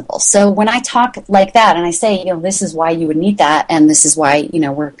unreasonable. So when I talk like that and I say, this is why you would need that, and this is why,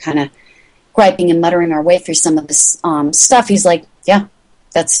 we're kind of griping and muttering our way through some of this stuff, he's like,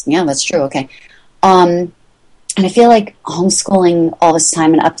 that's true, okay. And I feel like homeschooling all this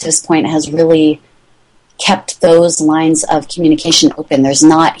time and up to this point has really kept those lines of communication open.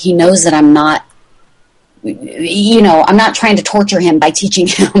 He knows that I'm not, I'm not trying to torture him by teaching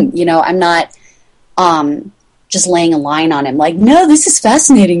him, I'm not just laying a line on him like, no, this is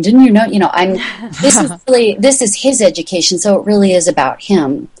fascinating, didn't you know? This is his education, so it really is about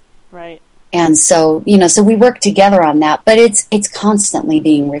him. Right. And so, so we work together on that, but it's constantly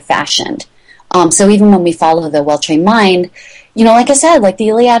being refashioned. So even when we follow the well-trained mind, like I said, like the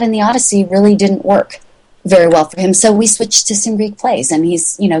Iliad and the Odyssey really didn't work very well for him. So we switched to some Greek plays, and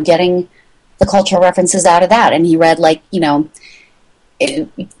he's, getting the cultural references out of that. And he read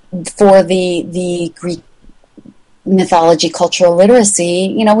for the Greek mythology, cultural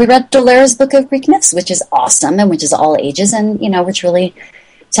literacy, we read Dolera's Book of Greek Myths, which is awesome and which is all ages, and, which really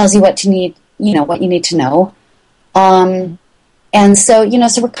tells you what you need to know. And so,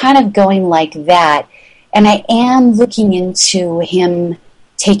 so we're kind of going like that. And I am looking into him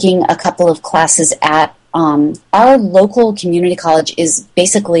taking a couple of classes at our local community college is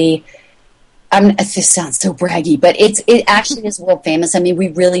basically, this sounds so braggy, but it actually is world famous. We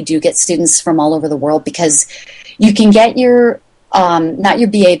really do get students from all over the world because you can get your, not your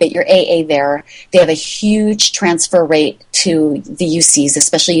BA, but your AA there. They have a huge transfer rate to the UCs,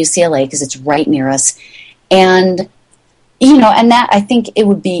 especially UCLA, because it's right near us. And, and that, I think it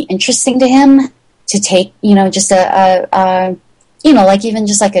would be interesting to him to take, just like even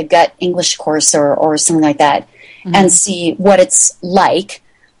just like a gut English course or something like that, and see what it's like.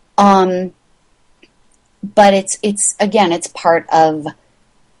 But it's again, it's part of,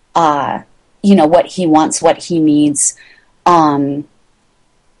 what he wants, what he needs. We're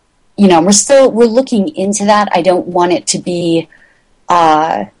looking into that. I don't want it to be,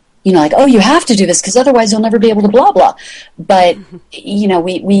 like, oh, you have to do this because otherwise you'll never be able to blah, blah. But,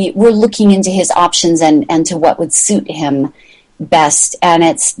 we're looking into his options and to what would suit him best. And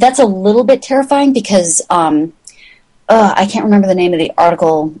that's a little bit terrifying because, I can't remember the name of the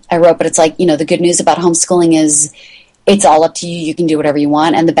article I wrote, but it's like, the good news about homeschooling is it's all up to you. You can do whatever you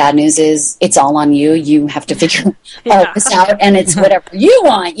want. And the bad news is it's all on you. You have to figure all this out, and it's whatever you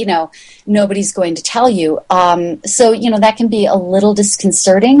want. Nobody's going to tell you. So, that can be a little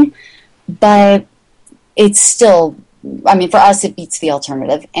disconcerting, but it's still, for us, it beats the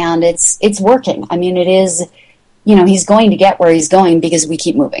alternative, and it's working. It is, he's going to get where he's going because we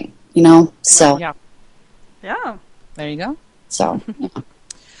keep moving, so. Yeah. There you go. So,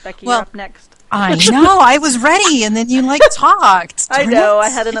 Becky, you're up next. I know. I was ready, and then you talked. I know. I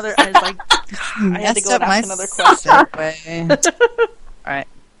had another. I was like, I had to go and ask another question. All right.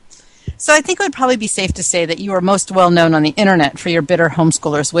 So I think it would probably be safe to say that you are most well known on the internet for your bitter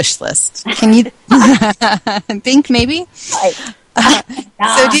homeschoolers wish list. Can you think maybe?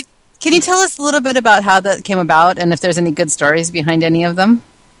 Can you tell us a little bit about how that came about, and if there's any good stories behind any of them?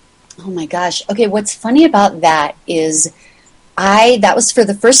 Oh my gosh. Okay, what's funny about that is that was for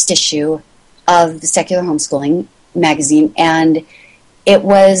the first issue of the Secular Homeschooling magazine, and it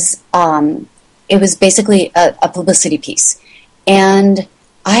was basically a publicity piece. And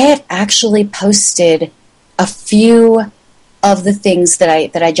I had actually posted a few of the things that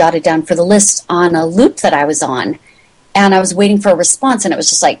I jotted down for the list on a loop that I was on. And I was waiting for a response, and it was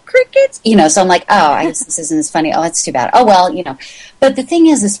just like, crickets, so I'm like, oh, I guess this isn't as funny. Oh, that's too bad. Oh, well, But the thing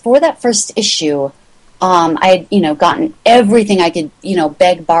is for that first issue, I had, gotten everything I could,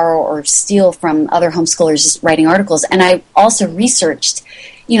 beg, borrow, or steal from other homeschoolers just writing articles. And I also researched,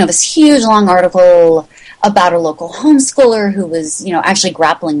 this huge, long article about a local homeschooler who was, actually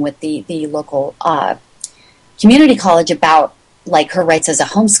grappling with the local community college about, like, her rights as a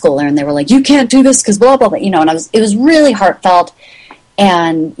homeschooler. And they were like, you can't do this because blah, blah, blah, and it was really heartfelt.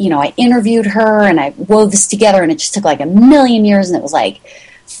 And, I interviewed her, and I wove this together, and it just took like a million years, and it was like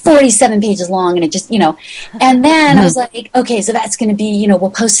 47 pages long, and it just, and then I was like, okay, so that's going to be,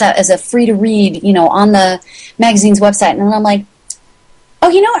 we'll post that as a free to read, on the magazine's website. And then I'm like, oh,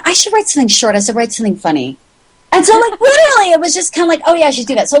 you know what? I should write something short. I should write something funny. And so, like, literally, it was just kind of like, oh, yeah, I should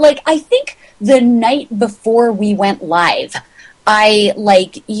do that. So, like, I think the night before we went live, I,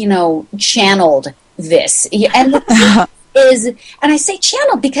 channeled this. And and I say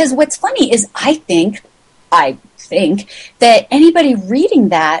channeled because what's funny is I think that anybody reading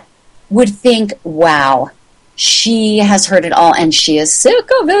that would think, wow, she has heard it all and she is sick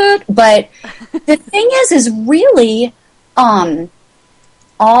of it. But the thing is really all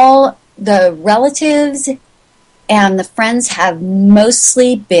the relatives and the friends have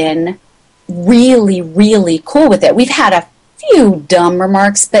mostly been really, really cool with it. We've had a few dumb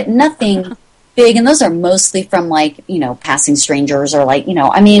remarks, but nothing big. And those are mostly from like, passing strangers or like,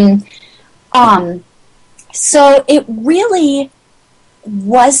 so it really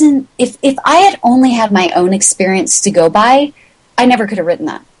wasn't, if I had only had my own experience to go by, I never could have written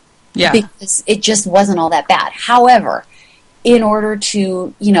that. Yeah. Because it just wasn't all that bad. However, in order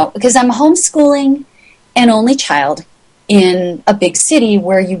to, because I'm homeschooling an only child in a big city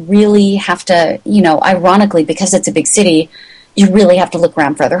where you really have to, ironically, because it's a big city, you really have to look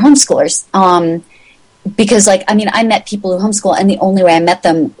around for other homeschoolers. Because, I met people who homeschool, and the only way I met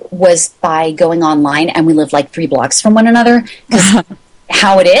them was by going online, and we lived like 3 blocks from one another. Because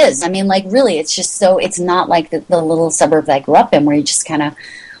how it is. Really, it's just so, it's not like the little suburb that I grew up in where you just kind of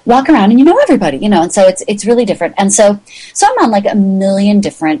walk around and you know everybody, and so it's really different. And so I'm on like a million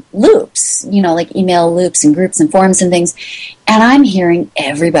different loops, like email loops and groups and forums and things, and I'm hearing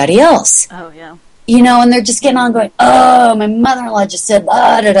everybody else. Oh, yeah. And they're just getting on going, oh, my mother-in-law just said,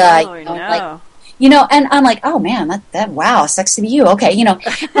 da da da. Oh, no. And I'm like, oh man, that wow, sucks to be you. Okay, and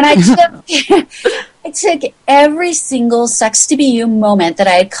I took every single sucks to be you moment that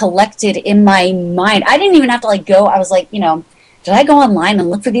I had collected in my mind. I didn't even have to go. I was like, did I go online and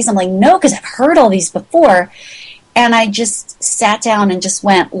look for these? I'm like, no, because I've heard all these before. And I just sat down and just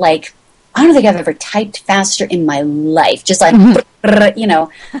went like, I don't think I've ever typed faster in my life. Just like, what do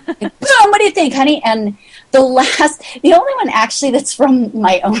you think, honey? And the only one actually that's from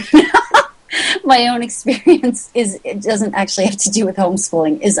my own my own experience it doesn't actually have to do with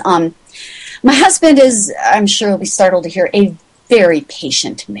homeschooling, is my husband is, I'm sure he'll be startled to hear, a very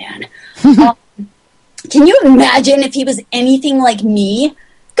patient man. Can you imagine if he was anything like me?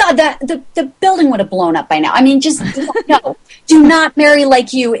 God, the building would have blown up by now. Just no. Do not marry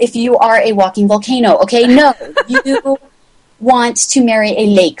like you if you are a walking volcano, okay? No. You want to marry a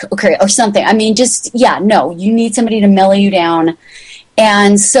lake, okay, or something. No. You need somebody to mellow you down.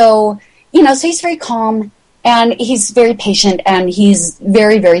 And so, so he's very calm, and he's very patient, and he's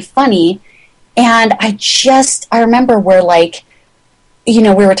very, very funny. And I remember where,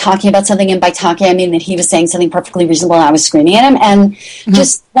 we were talking about something, and by talking, I mean that he was saying something perfectly reasonable, and I was screaming at him. And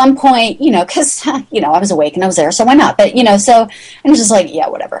just one point, because, I was awake and I was there, so why not? But, so I'm just like, yeah,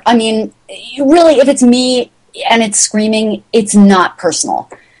 whatever. Really, if it's me and it's screaming, it's not personal.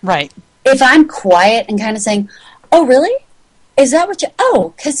 Right. If I'm quiet and kind of saying, oh, really? Is that what you...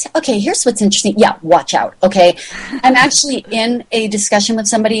 Oh, because, okay, here's what's interesting. Yeah, watch out, okay? I'm actually in a discussion with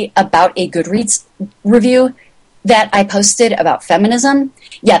somebody about a Goodreads review that I posted about feminism.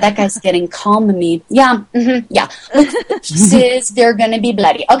 Yeah, that guy's getting calm to me. Yeah, yeah. Look at the pieces, they're going to be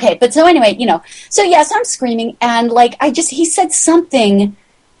bloody. Okay, but so anyway, So yes, I'm screaming, and he said something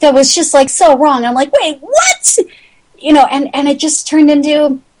that was just so wrong. I'm like, wait, what? And it just turned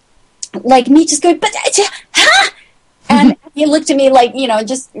into me just going, but, huh? And he looked at me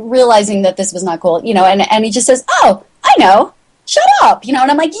just realizing that this was not cool, and he just says, oh, I know, shut up, and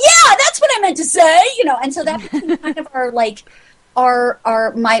I'm like, yeah, that's what I meant to say, and so that became kind of our my,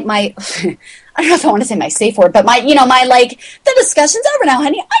 I don't know if I want to say my safe word, but my the discussion's over now,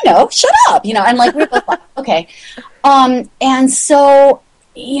 honey, I know, shut up, and we're both like, okay. And so,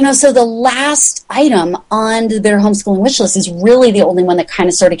 so the last item on the Bitter Homeschooling wish list is really the only one that kind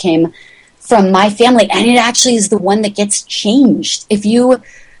of sort of came from my family, and it actually is the one that gets changed. If you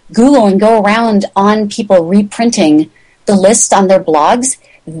Google and go around on people reprinting the list on their blogs,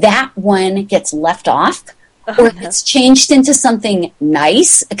 that one gets left off, or it's changed into something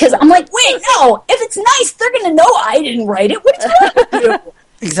nice, because I'm like, wait, no, if it's nice, they're going to know I didn't write it. What's wrong with you?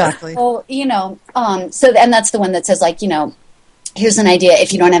 Exactly. So, and that's the one that says, here's an idea.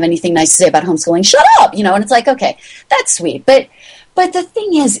 If you don't have anything nice to say about homeschooling, shut up, and it's like, okay, that's sweet. But the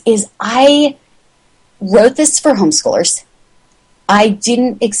thing is I wrote this for homeschoolers. I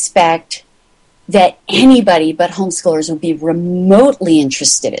didn't expect that anybody but homeschoolers would be remotely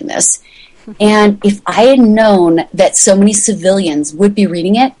interested in this. And if I had known that so many civilians would be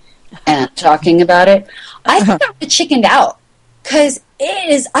reading it and talking about it, I think I would have chickened out. Because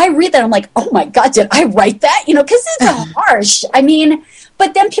I read that, I'm like, oh my God, did I write that? Because it's harsh.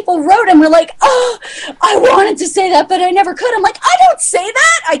 But then people wrote and were like, oh, I wanted to say that, but I never could. I'm like, I don't say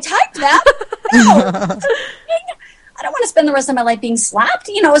that. I typed that. No. I don't want to spend the rest of my life being slapped,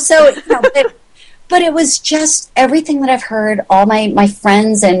 so, but it was just everything that I've heard all my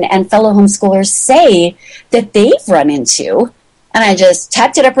friends and fellow homeschoolers say that they've run into And I just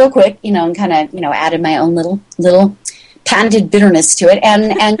typed it up real quick, and kind of, added my own little patented bitterness to it,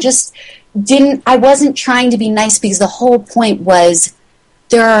 and just I wasn't trying to be nice, because the whole point was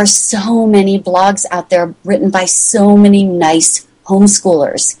there are so many blogs out there written by so many nice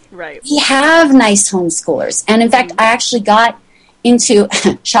homeschoolers. Right. We have nice homeschoolers. And in fact, I actually got into,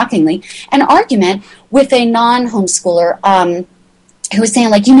 shockingly, an argument with a non-homeschooler who was saying,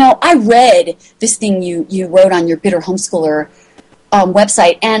 like, I read this thing you wrote on your Bitter Homeschooler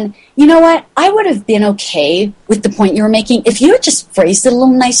website, and you know what? I would have been okay with the point you were making if you had just phrased it a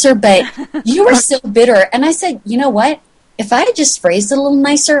little nicer, but you were still bitter. And I said, you know what? If I had just phrased it a little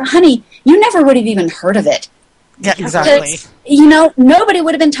nicer, honey, you never would have even heard of it. Yeah, exactly. Because, nobody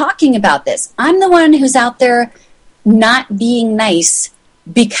would have been talking about this. I'm the one who's out there not being nice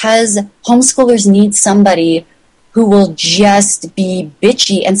because homeschoolers need somebody who will just be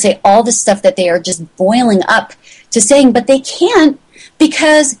bitchy and say all the stuff that they are just boiling up to saying, but they can't,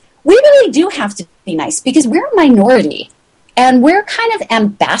 because we really do have to be nice, because we're a minority and we're kind of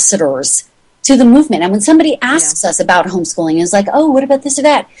ambassadors to the movement. And when somebody asks us about homeschooling, it's like, oh, what about this or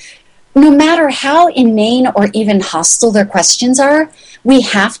that? No matter how inane or even hostile their questions are, we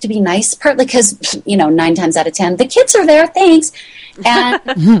have to be nice, partly because, 9 times out of 10, the kids are there, thanks.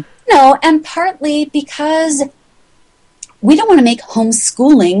 And, and partly because we don't want to make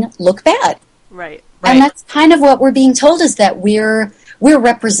homeschooling look bad. Right. And that's kind of what we're being told, is that we're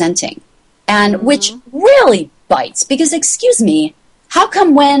representing, and which really bites, because, excuse me, how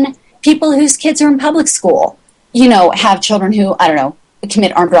come when people whose kids are in public school, have children who, I don't know,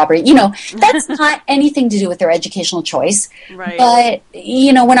 commit armed robbery, that's not anything to do with their educational choice. Right. But,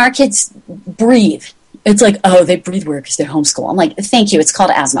 when our kids breathe, it's like, oh, they breathe weird because they homeschool. I'm like, thank you. It's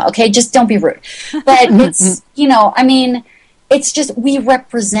called asthma. Okay. Just don't be rude. But it's, it's just, we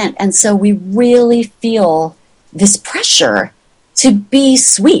represent. And so we really feel this pressure to be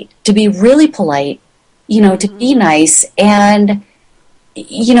sweet, to be really polite, to be nice. And,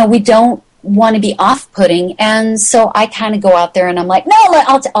 we don't want to be off-putting. And so I kind of go out there and I'm like, no,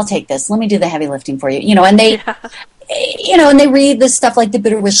 I'll take this. Let me do the heavy lifting for you. And they, and they read this stuff like the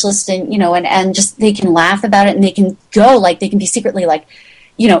Bitter Wish List, and, and just, they can laugh about it, and they can go, like, they can be secretly, like,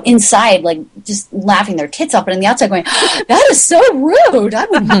 inside, like, just laughing their tits off, but on the outside going, oh, that is so rude. I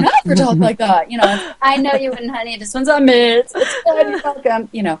would never talk like that. I know you wouldn't, honey. This one's on me. It's good. You're welcome.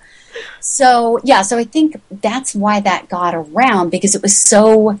 So, yeah, so I think that's why that got around, because it was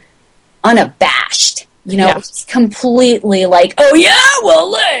so unabashed. It was completely like, oh, yeah,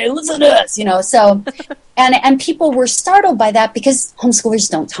 well, hey, listen to this, So, and people were startled by that, because homeschoolers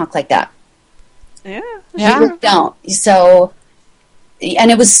don't talk like that. Yeah. People don't. So, and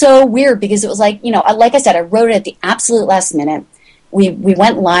it was so weird, because it was like, like I said, I wrote it at the absolute last minute. We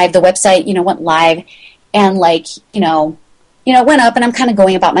went live. The website, went live, and like, it went up, and I'm kind of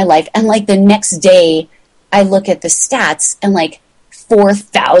going about my life. And like the next day, I look at the stats, and like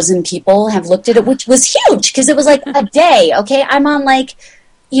 4,000 people have looked at it, which was huge, because it was like a day. Okay, I'm on like,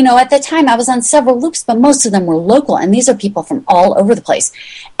 at the time I was on several loops, but most of them were local, and these are people from all over the place.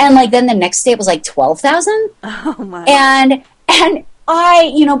 And like then the next day it was like 12,000. Oh my! And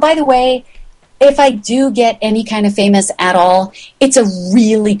I, by the way, if I do get any kind of famous at all, it's a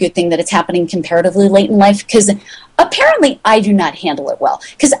really good thing that it's happening comparatively late in life, because apparently I do not handle it well.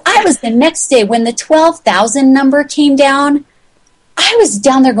 Because I was the next day, when the 12,000 number came down, I was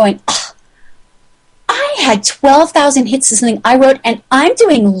down there going, oh, I had 12,000 hits to something I wrote, and I'm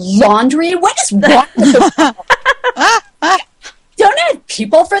doing laundry? What is wrong with the world? Don't I have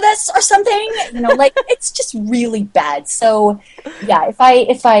people for this or something? It's just really bad. So, yeah, if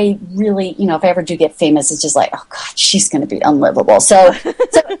I really, if I ever do get famous, it's just like, oh God, she's going to be unlivable. So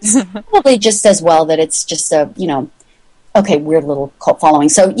it's probably just as well that it's just a, okay, weird little cult following.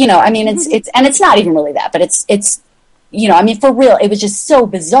 So, it's and it's not even really that, but it's for real, it was just so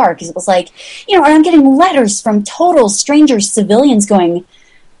bizarre, because it was like, and I'm getting letters from total strangers, civilians going,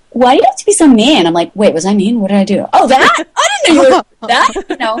 why do you have to be so mean? I'm like, wait, was I mean? What did I do? Oh, that? I didn't know you were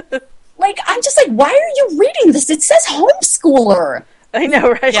that. Like, I'm just like, why are you reading this? It says homeschooler. I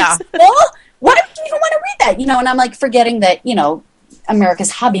know, right? Yeah. Well, why do you even want to read that? And I'm like forgetting that,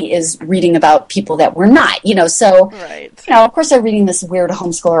 America's hobby is reading about people that we're not, so, right. Of course they're reading this weird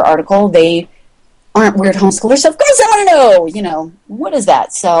homeschooler article. They aren't weird homeschoolers, so of course I want to know, what is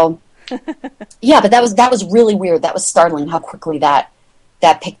that? So, yeah, but that was really weird. That was startling how quickly that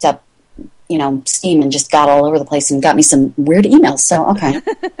picked up, steam, and just got all over the place and got me some weird emails. So, okay.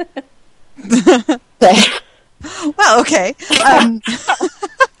 Well, okay.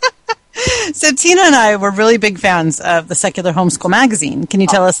 So Tina and I were really big fans of the Secular Homeschool magazine. Can you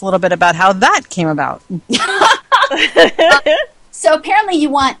tell us a little bit about how that came about? So apparently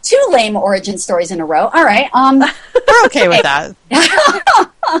you want 2 lame origin stories in a row. All right. We're okay with that.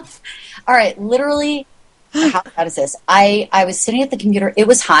 All right. Literally, how is this? I was sitting at the computer. It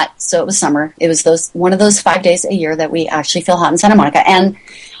was hot, so it was summer. It was one of those 5 days a year that we actually feel hot in Santa Monica. And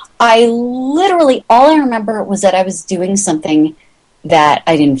I literally, all I remember was that I was doing something that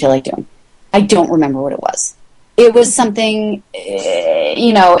I didn't feel like doing. I don't remember what it was. It was something,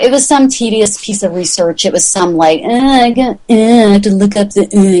 it was some tedious piece of research. It was some like, I have to look up the,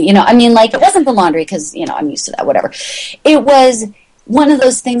 it wasn't the laundry because, I'm used to that, whatever. It was one of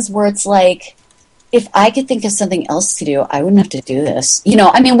those things where it's like, if I could think of something else to do, I wouldn't have to do this.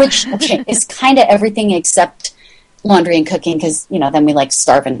 Which is kind of everything except laundry and cooking because, then we like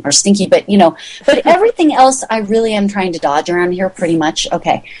starving or stinky. But everything else I really am trying to dodge around here pretty much.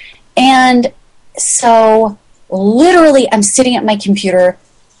 Okay. And so literally I'm sitting at my computer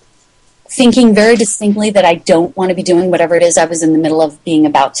thinking very distinctly that I don't want to be doing whatever it is I was in the middle of being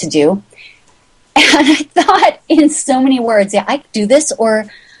about to do. And I thought in so many words, I could do this or,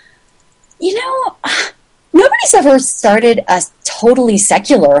 nobody's ever started a totally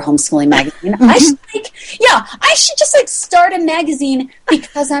secular homeschooling magazine. I should just start a magazine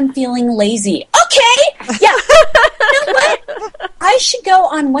because I'm feeling lazy. Okay, yeah. You know what? I should go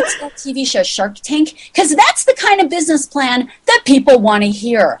on what's that TV show, Shark Tank? Because that's the kind of business plan that people want to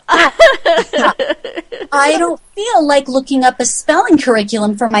hear. I don't feel like looking up a spelling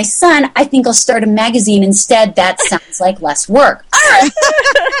curriculum for my son. I think I'll start a magazine instead. That sounds like less work. All right.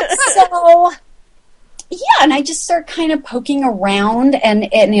 So, yeah, and I just started kind of poking around, and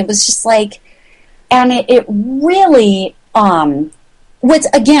it was just like, and it really, what's,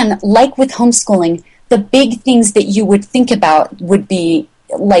 again, like with homeschooling, the big things that you would think about would be,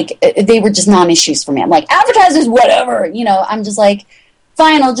 like, they were just non-issues for me. I'm like, advertisers, whatever, I'm just like,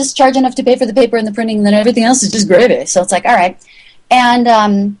 fine, I'll just charge enough to pay for the paper and the printing, and then everything else is just gravy. So it's like, all right. And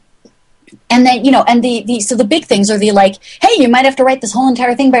then, so the big things are the like, hey, you might have to write this whole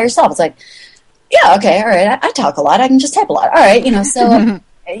entire thing by yourself. It's like, yeah, okay, all right, I talk a lot, I can just type a lot. All right, so,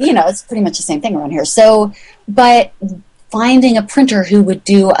 it's pretty much the same thing around here. So, but finding a printer who would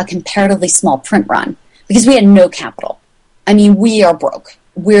do a comparatively small print run, because we had no capital. I mean, we are broke.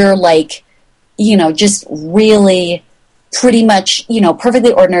 We're like, just really pretty much,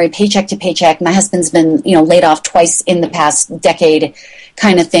 perfectly ordinary paycheck to paycheck. My husband's been, laid off twice in the past decade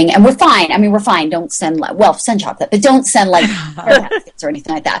kind of thing. And we're fine. I mean, we're fine. Don't send, send chocolate, but don't send or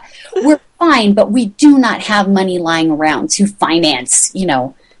anything like that. We're fine, but we do not have money lying around to finance,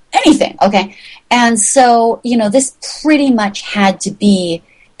 anything. Okay. And so, this pretty much had to be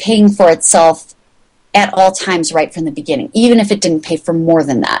paying for itself at all times right from the beginning, even if it didn't pay for more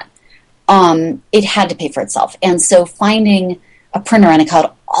than that. It had to pay for itself. And so finding a printer, and I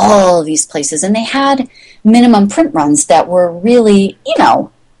called all of these places, and they had minimum print runs that were really,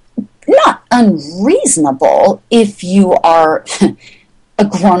 not unreasonable if you are a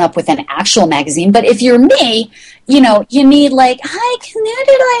grown-up with an actual magazine. But if you're me, you need hi, can you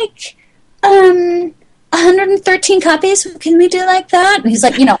do 113 copies? Can we do like that? And he's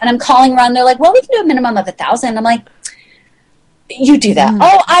like, and I'm calling around. They're like, well, we can do a minimum of 1,000. I'm like, you do that.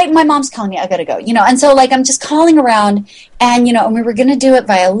 My mom's calling me. I gotta go. And so I'm just calling around, and and we were gonna do it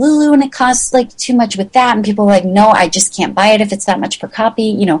via Lulu, and it costs too much with that. And people were like, no, I just can't buy it if it's that much per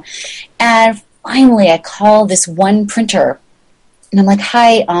copy. And finally, I call this one printer, and I'm like,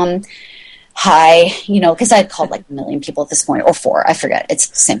 hi, because I had called 1 million people at this point, or 4, I forget. It's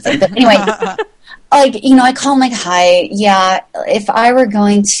the same thing. But anyway, I call them hi, yeah, if I were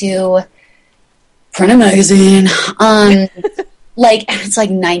going to print a magazine, it's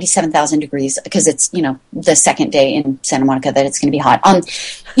 97,000 degrees because it's, the second day in Santa Monica that it's going to be hot.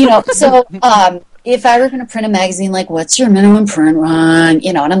 So if I were going to print a magazine, what's your minimum print run?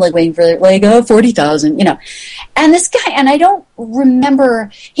 And I'm waiting for 40,000, and this guy, and I don't remember,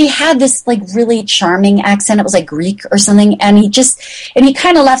 he had this really charming accent. It was Greek or something. And he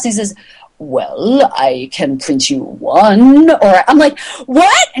kind of laughs and he says, well, I can print you one. Or I'm like,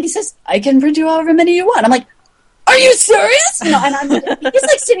 what? And he says, I can print you however many you want. I'm like, are you serious? And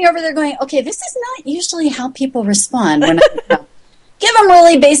he's sitting over there going, okay, this is not usually how people respond when I give them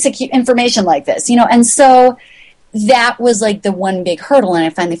really basic information like this, And so that was the one big hurdle. And I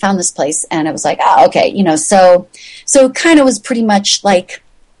finally found this place, and it was okay, so it kind of was pretty much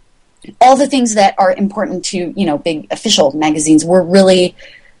all the things that are important to, big official magazines were really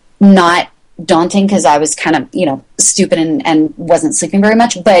not daunting because I was kind of, stupid and wasn't sleeping very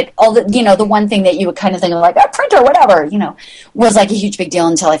much. But all the, the one thing that you would kind of think of a printer, whatever, was a huge big deal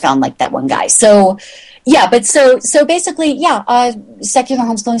until I found that one guy. So, Yeah, but so basically, secular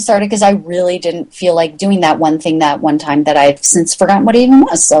homeschooling started because I really didn't feel like doing that one thing that one time that I've since forgotten what it even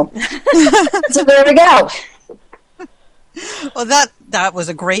was. So, so there we go. Well, that was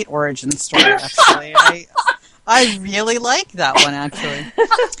a great origin story, actually. I really like that one, actually.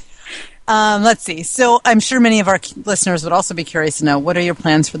 Let's see. So I'm sure many of our listeners would also be curious to know, what are your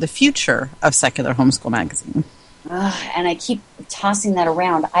plans for the future of Secular Homeschool Magazine? And I keep tossing that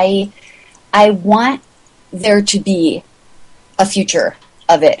around. I want there to be a future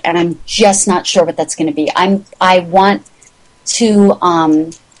of it, and I'm just not sure what that's going to be. I want to,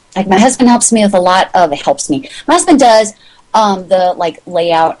 like, my husband helps me with a lot of, my husband does the, like,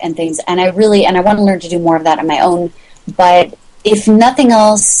 layout and things, and I want to learn to do more of that on my own, but if nothing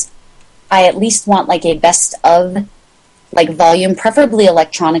else, I at least want, like, a best of, like, volume, preferably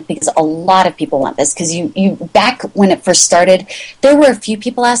electronic, because a lot of people want this. Because you back when it first started, there were a few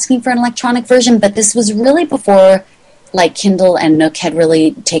people asking for an electronic version, but this was really before, like, Kindle and Nook had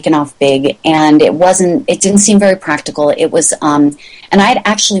really taken off big, and it didn't seem very practical. It was, and I'd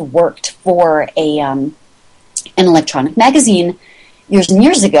actually worked for an electronic magazine years and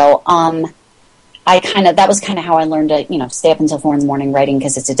years ago. That was kind of how I learned to, stay up until 4 a.m. writing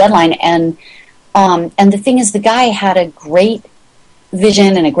because it's a deadline. And the thing is, the guy had a great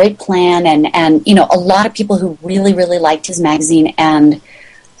vision and a great plan, and a lot of people who really, really liked his magazine. And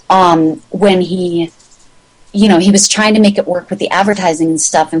when he was trying to make it work with the advertising and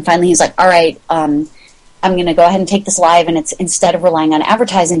stuff, and finally he's like, all right, I'm going to go ahead and take this live, and it's instead of relying on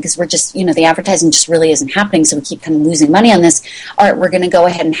advertising, because we're just, the advertising just really isn't happening, so we keep kind of losing money on this. All right, we're going to go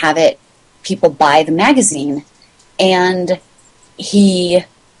ahead and have people buy the magazine. And he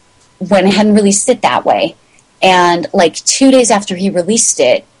went ahead and released it that way. And like 2 days after he released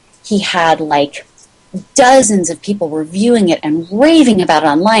it, he had like dozens of people reviewing it and raving about it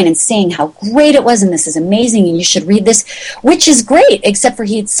online and saying how great it was and this is amazing and you should read this, which is great, except for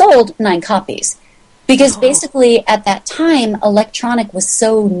he had sold 9 copies. Because basically at that time, electronic was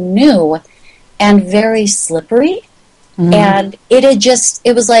so new and very slippery. Mm-hmm. And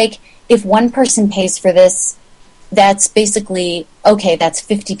it was like, if one person pays for this, that's basically, okay, that's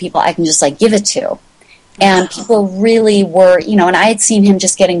 50 people I can just like give it to. And people really were, and I had seen him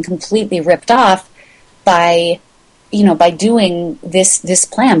just getting completely ripped off by doing this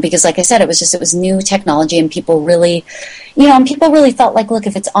plan, because like I said, it was new technology, and people really, people really felt like, look,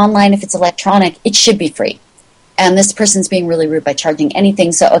 if it's online, if it's electronic, it should be free. And this person's being really rude by charging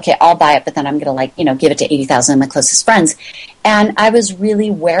anything. So, okay, I'll buy it, but then I'm going to give it to 80,000 of my closest friends. And I was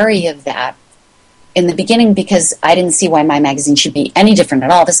really wary of that in the beginning, because I didn't see why my magazine should be any different at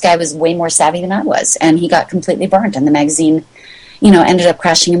all. This guy was way more savvy than I was, and he got completely burnt, and the magazine, ended up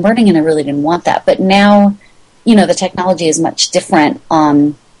crashing and burning, and I really didn't want that. But now, the technology is much different,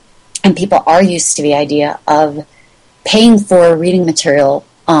 and people are used to the idea of paying for reading material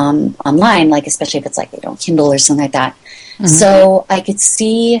online, like especially if it's like, Kindle or something like that. Mm-hmm. So I could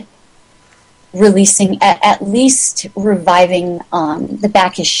see releasing, at least reviving the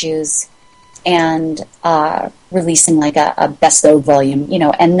back issues, and releasing like a best of volume,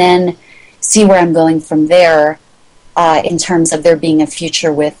 and then see where I'm going from there in terms of there being a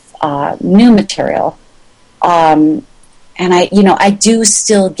future with new material. And I do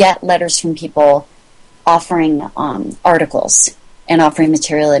still get letters from people offering articles and offering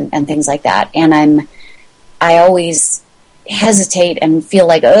material and things like that. And I always hesitate and feel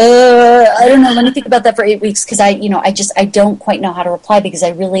like, I don't know, let me think about that for 8 weeks, because I don't quite know how to reply, because I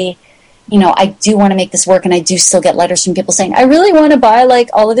really, I do want to make this work, and I do still get letters from people saying, I really want to buy like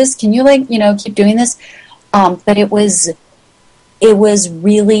all of this. Can you keep doing this? But it was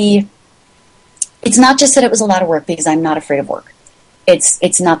really, it's not just that it was a lot of work, because I'm not afraid of work.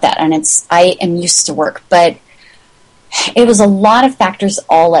 It's not that. And I am used to work, but it was a lot of factors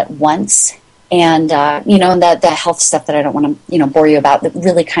all at once. And, and the health stuff that I don't want to, bore you about, that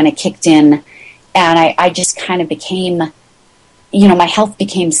really kind of kicked in. And I just kind of became, my health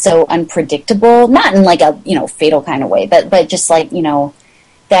became so unpredictable, not in like a, fatal kind of way, but just like,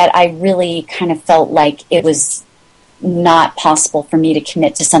 that I really kind of felt like it was not possible for me to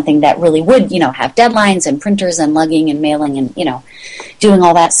commit to something that really would, have deadlines and printers and lugging and mailing and, doing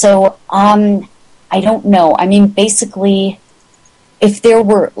all that. So, I don't know. I mean, basically, if there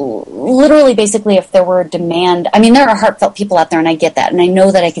were demand, I mean, there are heartfelt people out there, and I get that, and I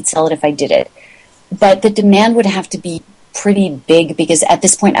know that I could sell it if I did it, but the demand would have to be pretty big, because at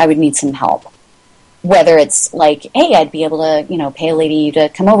this point I would need some help. Whether it's like, hey, I'd be able to, pay a lady to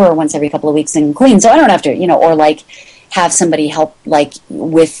come over once every couple of weeks and clean, so I don't have to, or like have somebody help like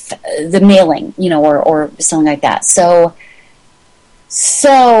with the mailing, or something like that. So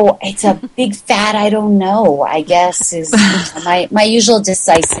So it's a big fat I don't know, I guess, is my usual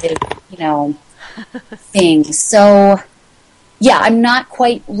decisive, thing. So, yeah, I'm not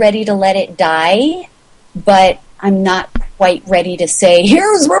quite ready to let it die, but I'm not quite ready to say,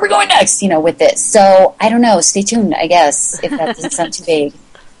 here's where we're going next, with this. So, I don't know. Stay tuned, I guess, if that doesn't sound too vague.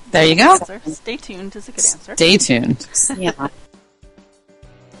 There you go. Stay tuned is a good answer. Stay tuned. Yeah.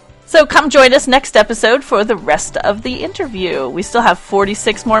 So come join us next episode for the rest of the interview. We still have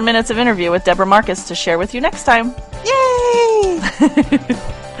 46 more minutes of interview with Deborah Marcus to share with you next time. Yay!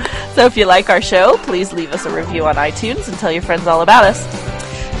 So if you like our show, please leave us a review on iTunes and tell your friends all about us.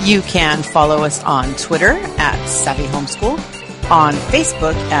 You can follow us on Twitter at Savvy Homeschool, on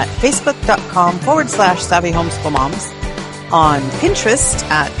Facebook at facebook.com/Savvy Homeschool Moms, on Pinterest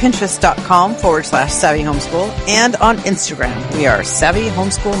at pinterest.com/Savvy Homeschool, and on Instagram, we are Savvy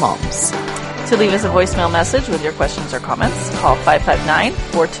Homeschool Moms. To leave us a voicemail message with your questions or comments, call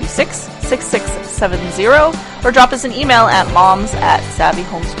 559-426-6670 or drop us an email at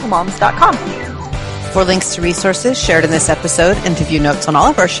moms@savvyhomeschoolmoms.com. For links to resources shared in this episode and to view notes on all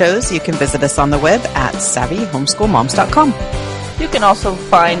of our shows, you can visit us on the web at savvyhomeschoolmoms.com. You can also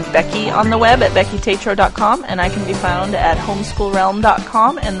find Becky on the web at beckytatro.com, and I can be found at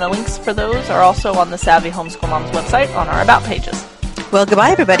homeschoolrealm.com, and the links for those are also on the Savvy Homeschool Moms website on our About pages. Well,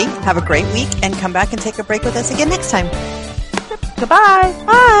 goodbye, everybody. Have a great week, and come back and take a break with us again next time. Goodbye.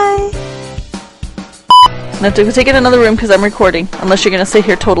 Bye. I have to take it in another room because I'm recording, unless you're going to sit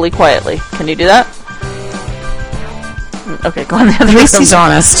here totally quietly. Can you do that? Okay, go on the other room. At least he's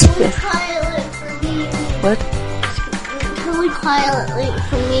honest. Quietly for me. What? Really quietly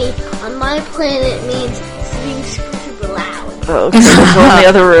for me on my planet means being super, super loud. Oh, okay, we'll go in the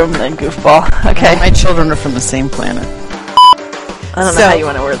other room then, goofball. Okay. My children are from the same planet. I don't know how you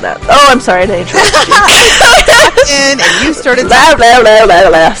want to word that. Oh, I'm sorry to interrupt you. And you started blah, blah, blah, blah,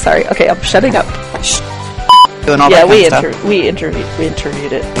 blah. Sorry. Okay, I'm shutting up. doing all Yeah, that kind of stuff. we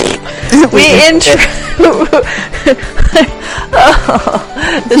interviewed it.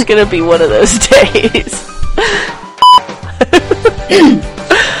 Oh, there's gonna be one of those days.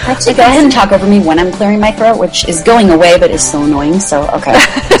 Actually, go ahead and talk over me when I'm clearing my throat, which is going away, but is still annoying. So, okay.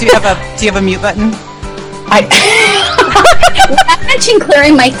 Do you have a mute button? I mentioned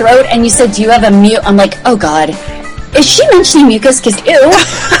clearing my throat, and you said, "Do you have a mute?" I'm like, "Oh God, is she mentioning mucus?" Because ew.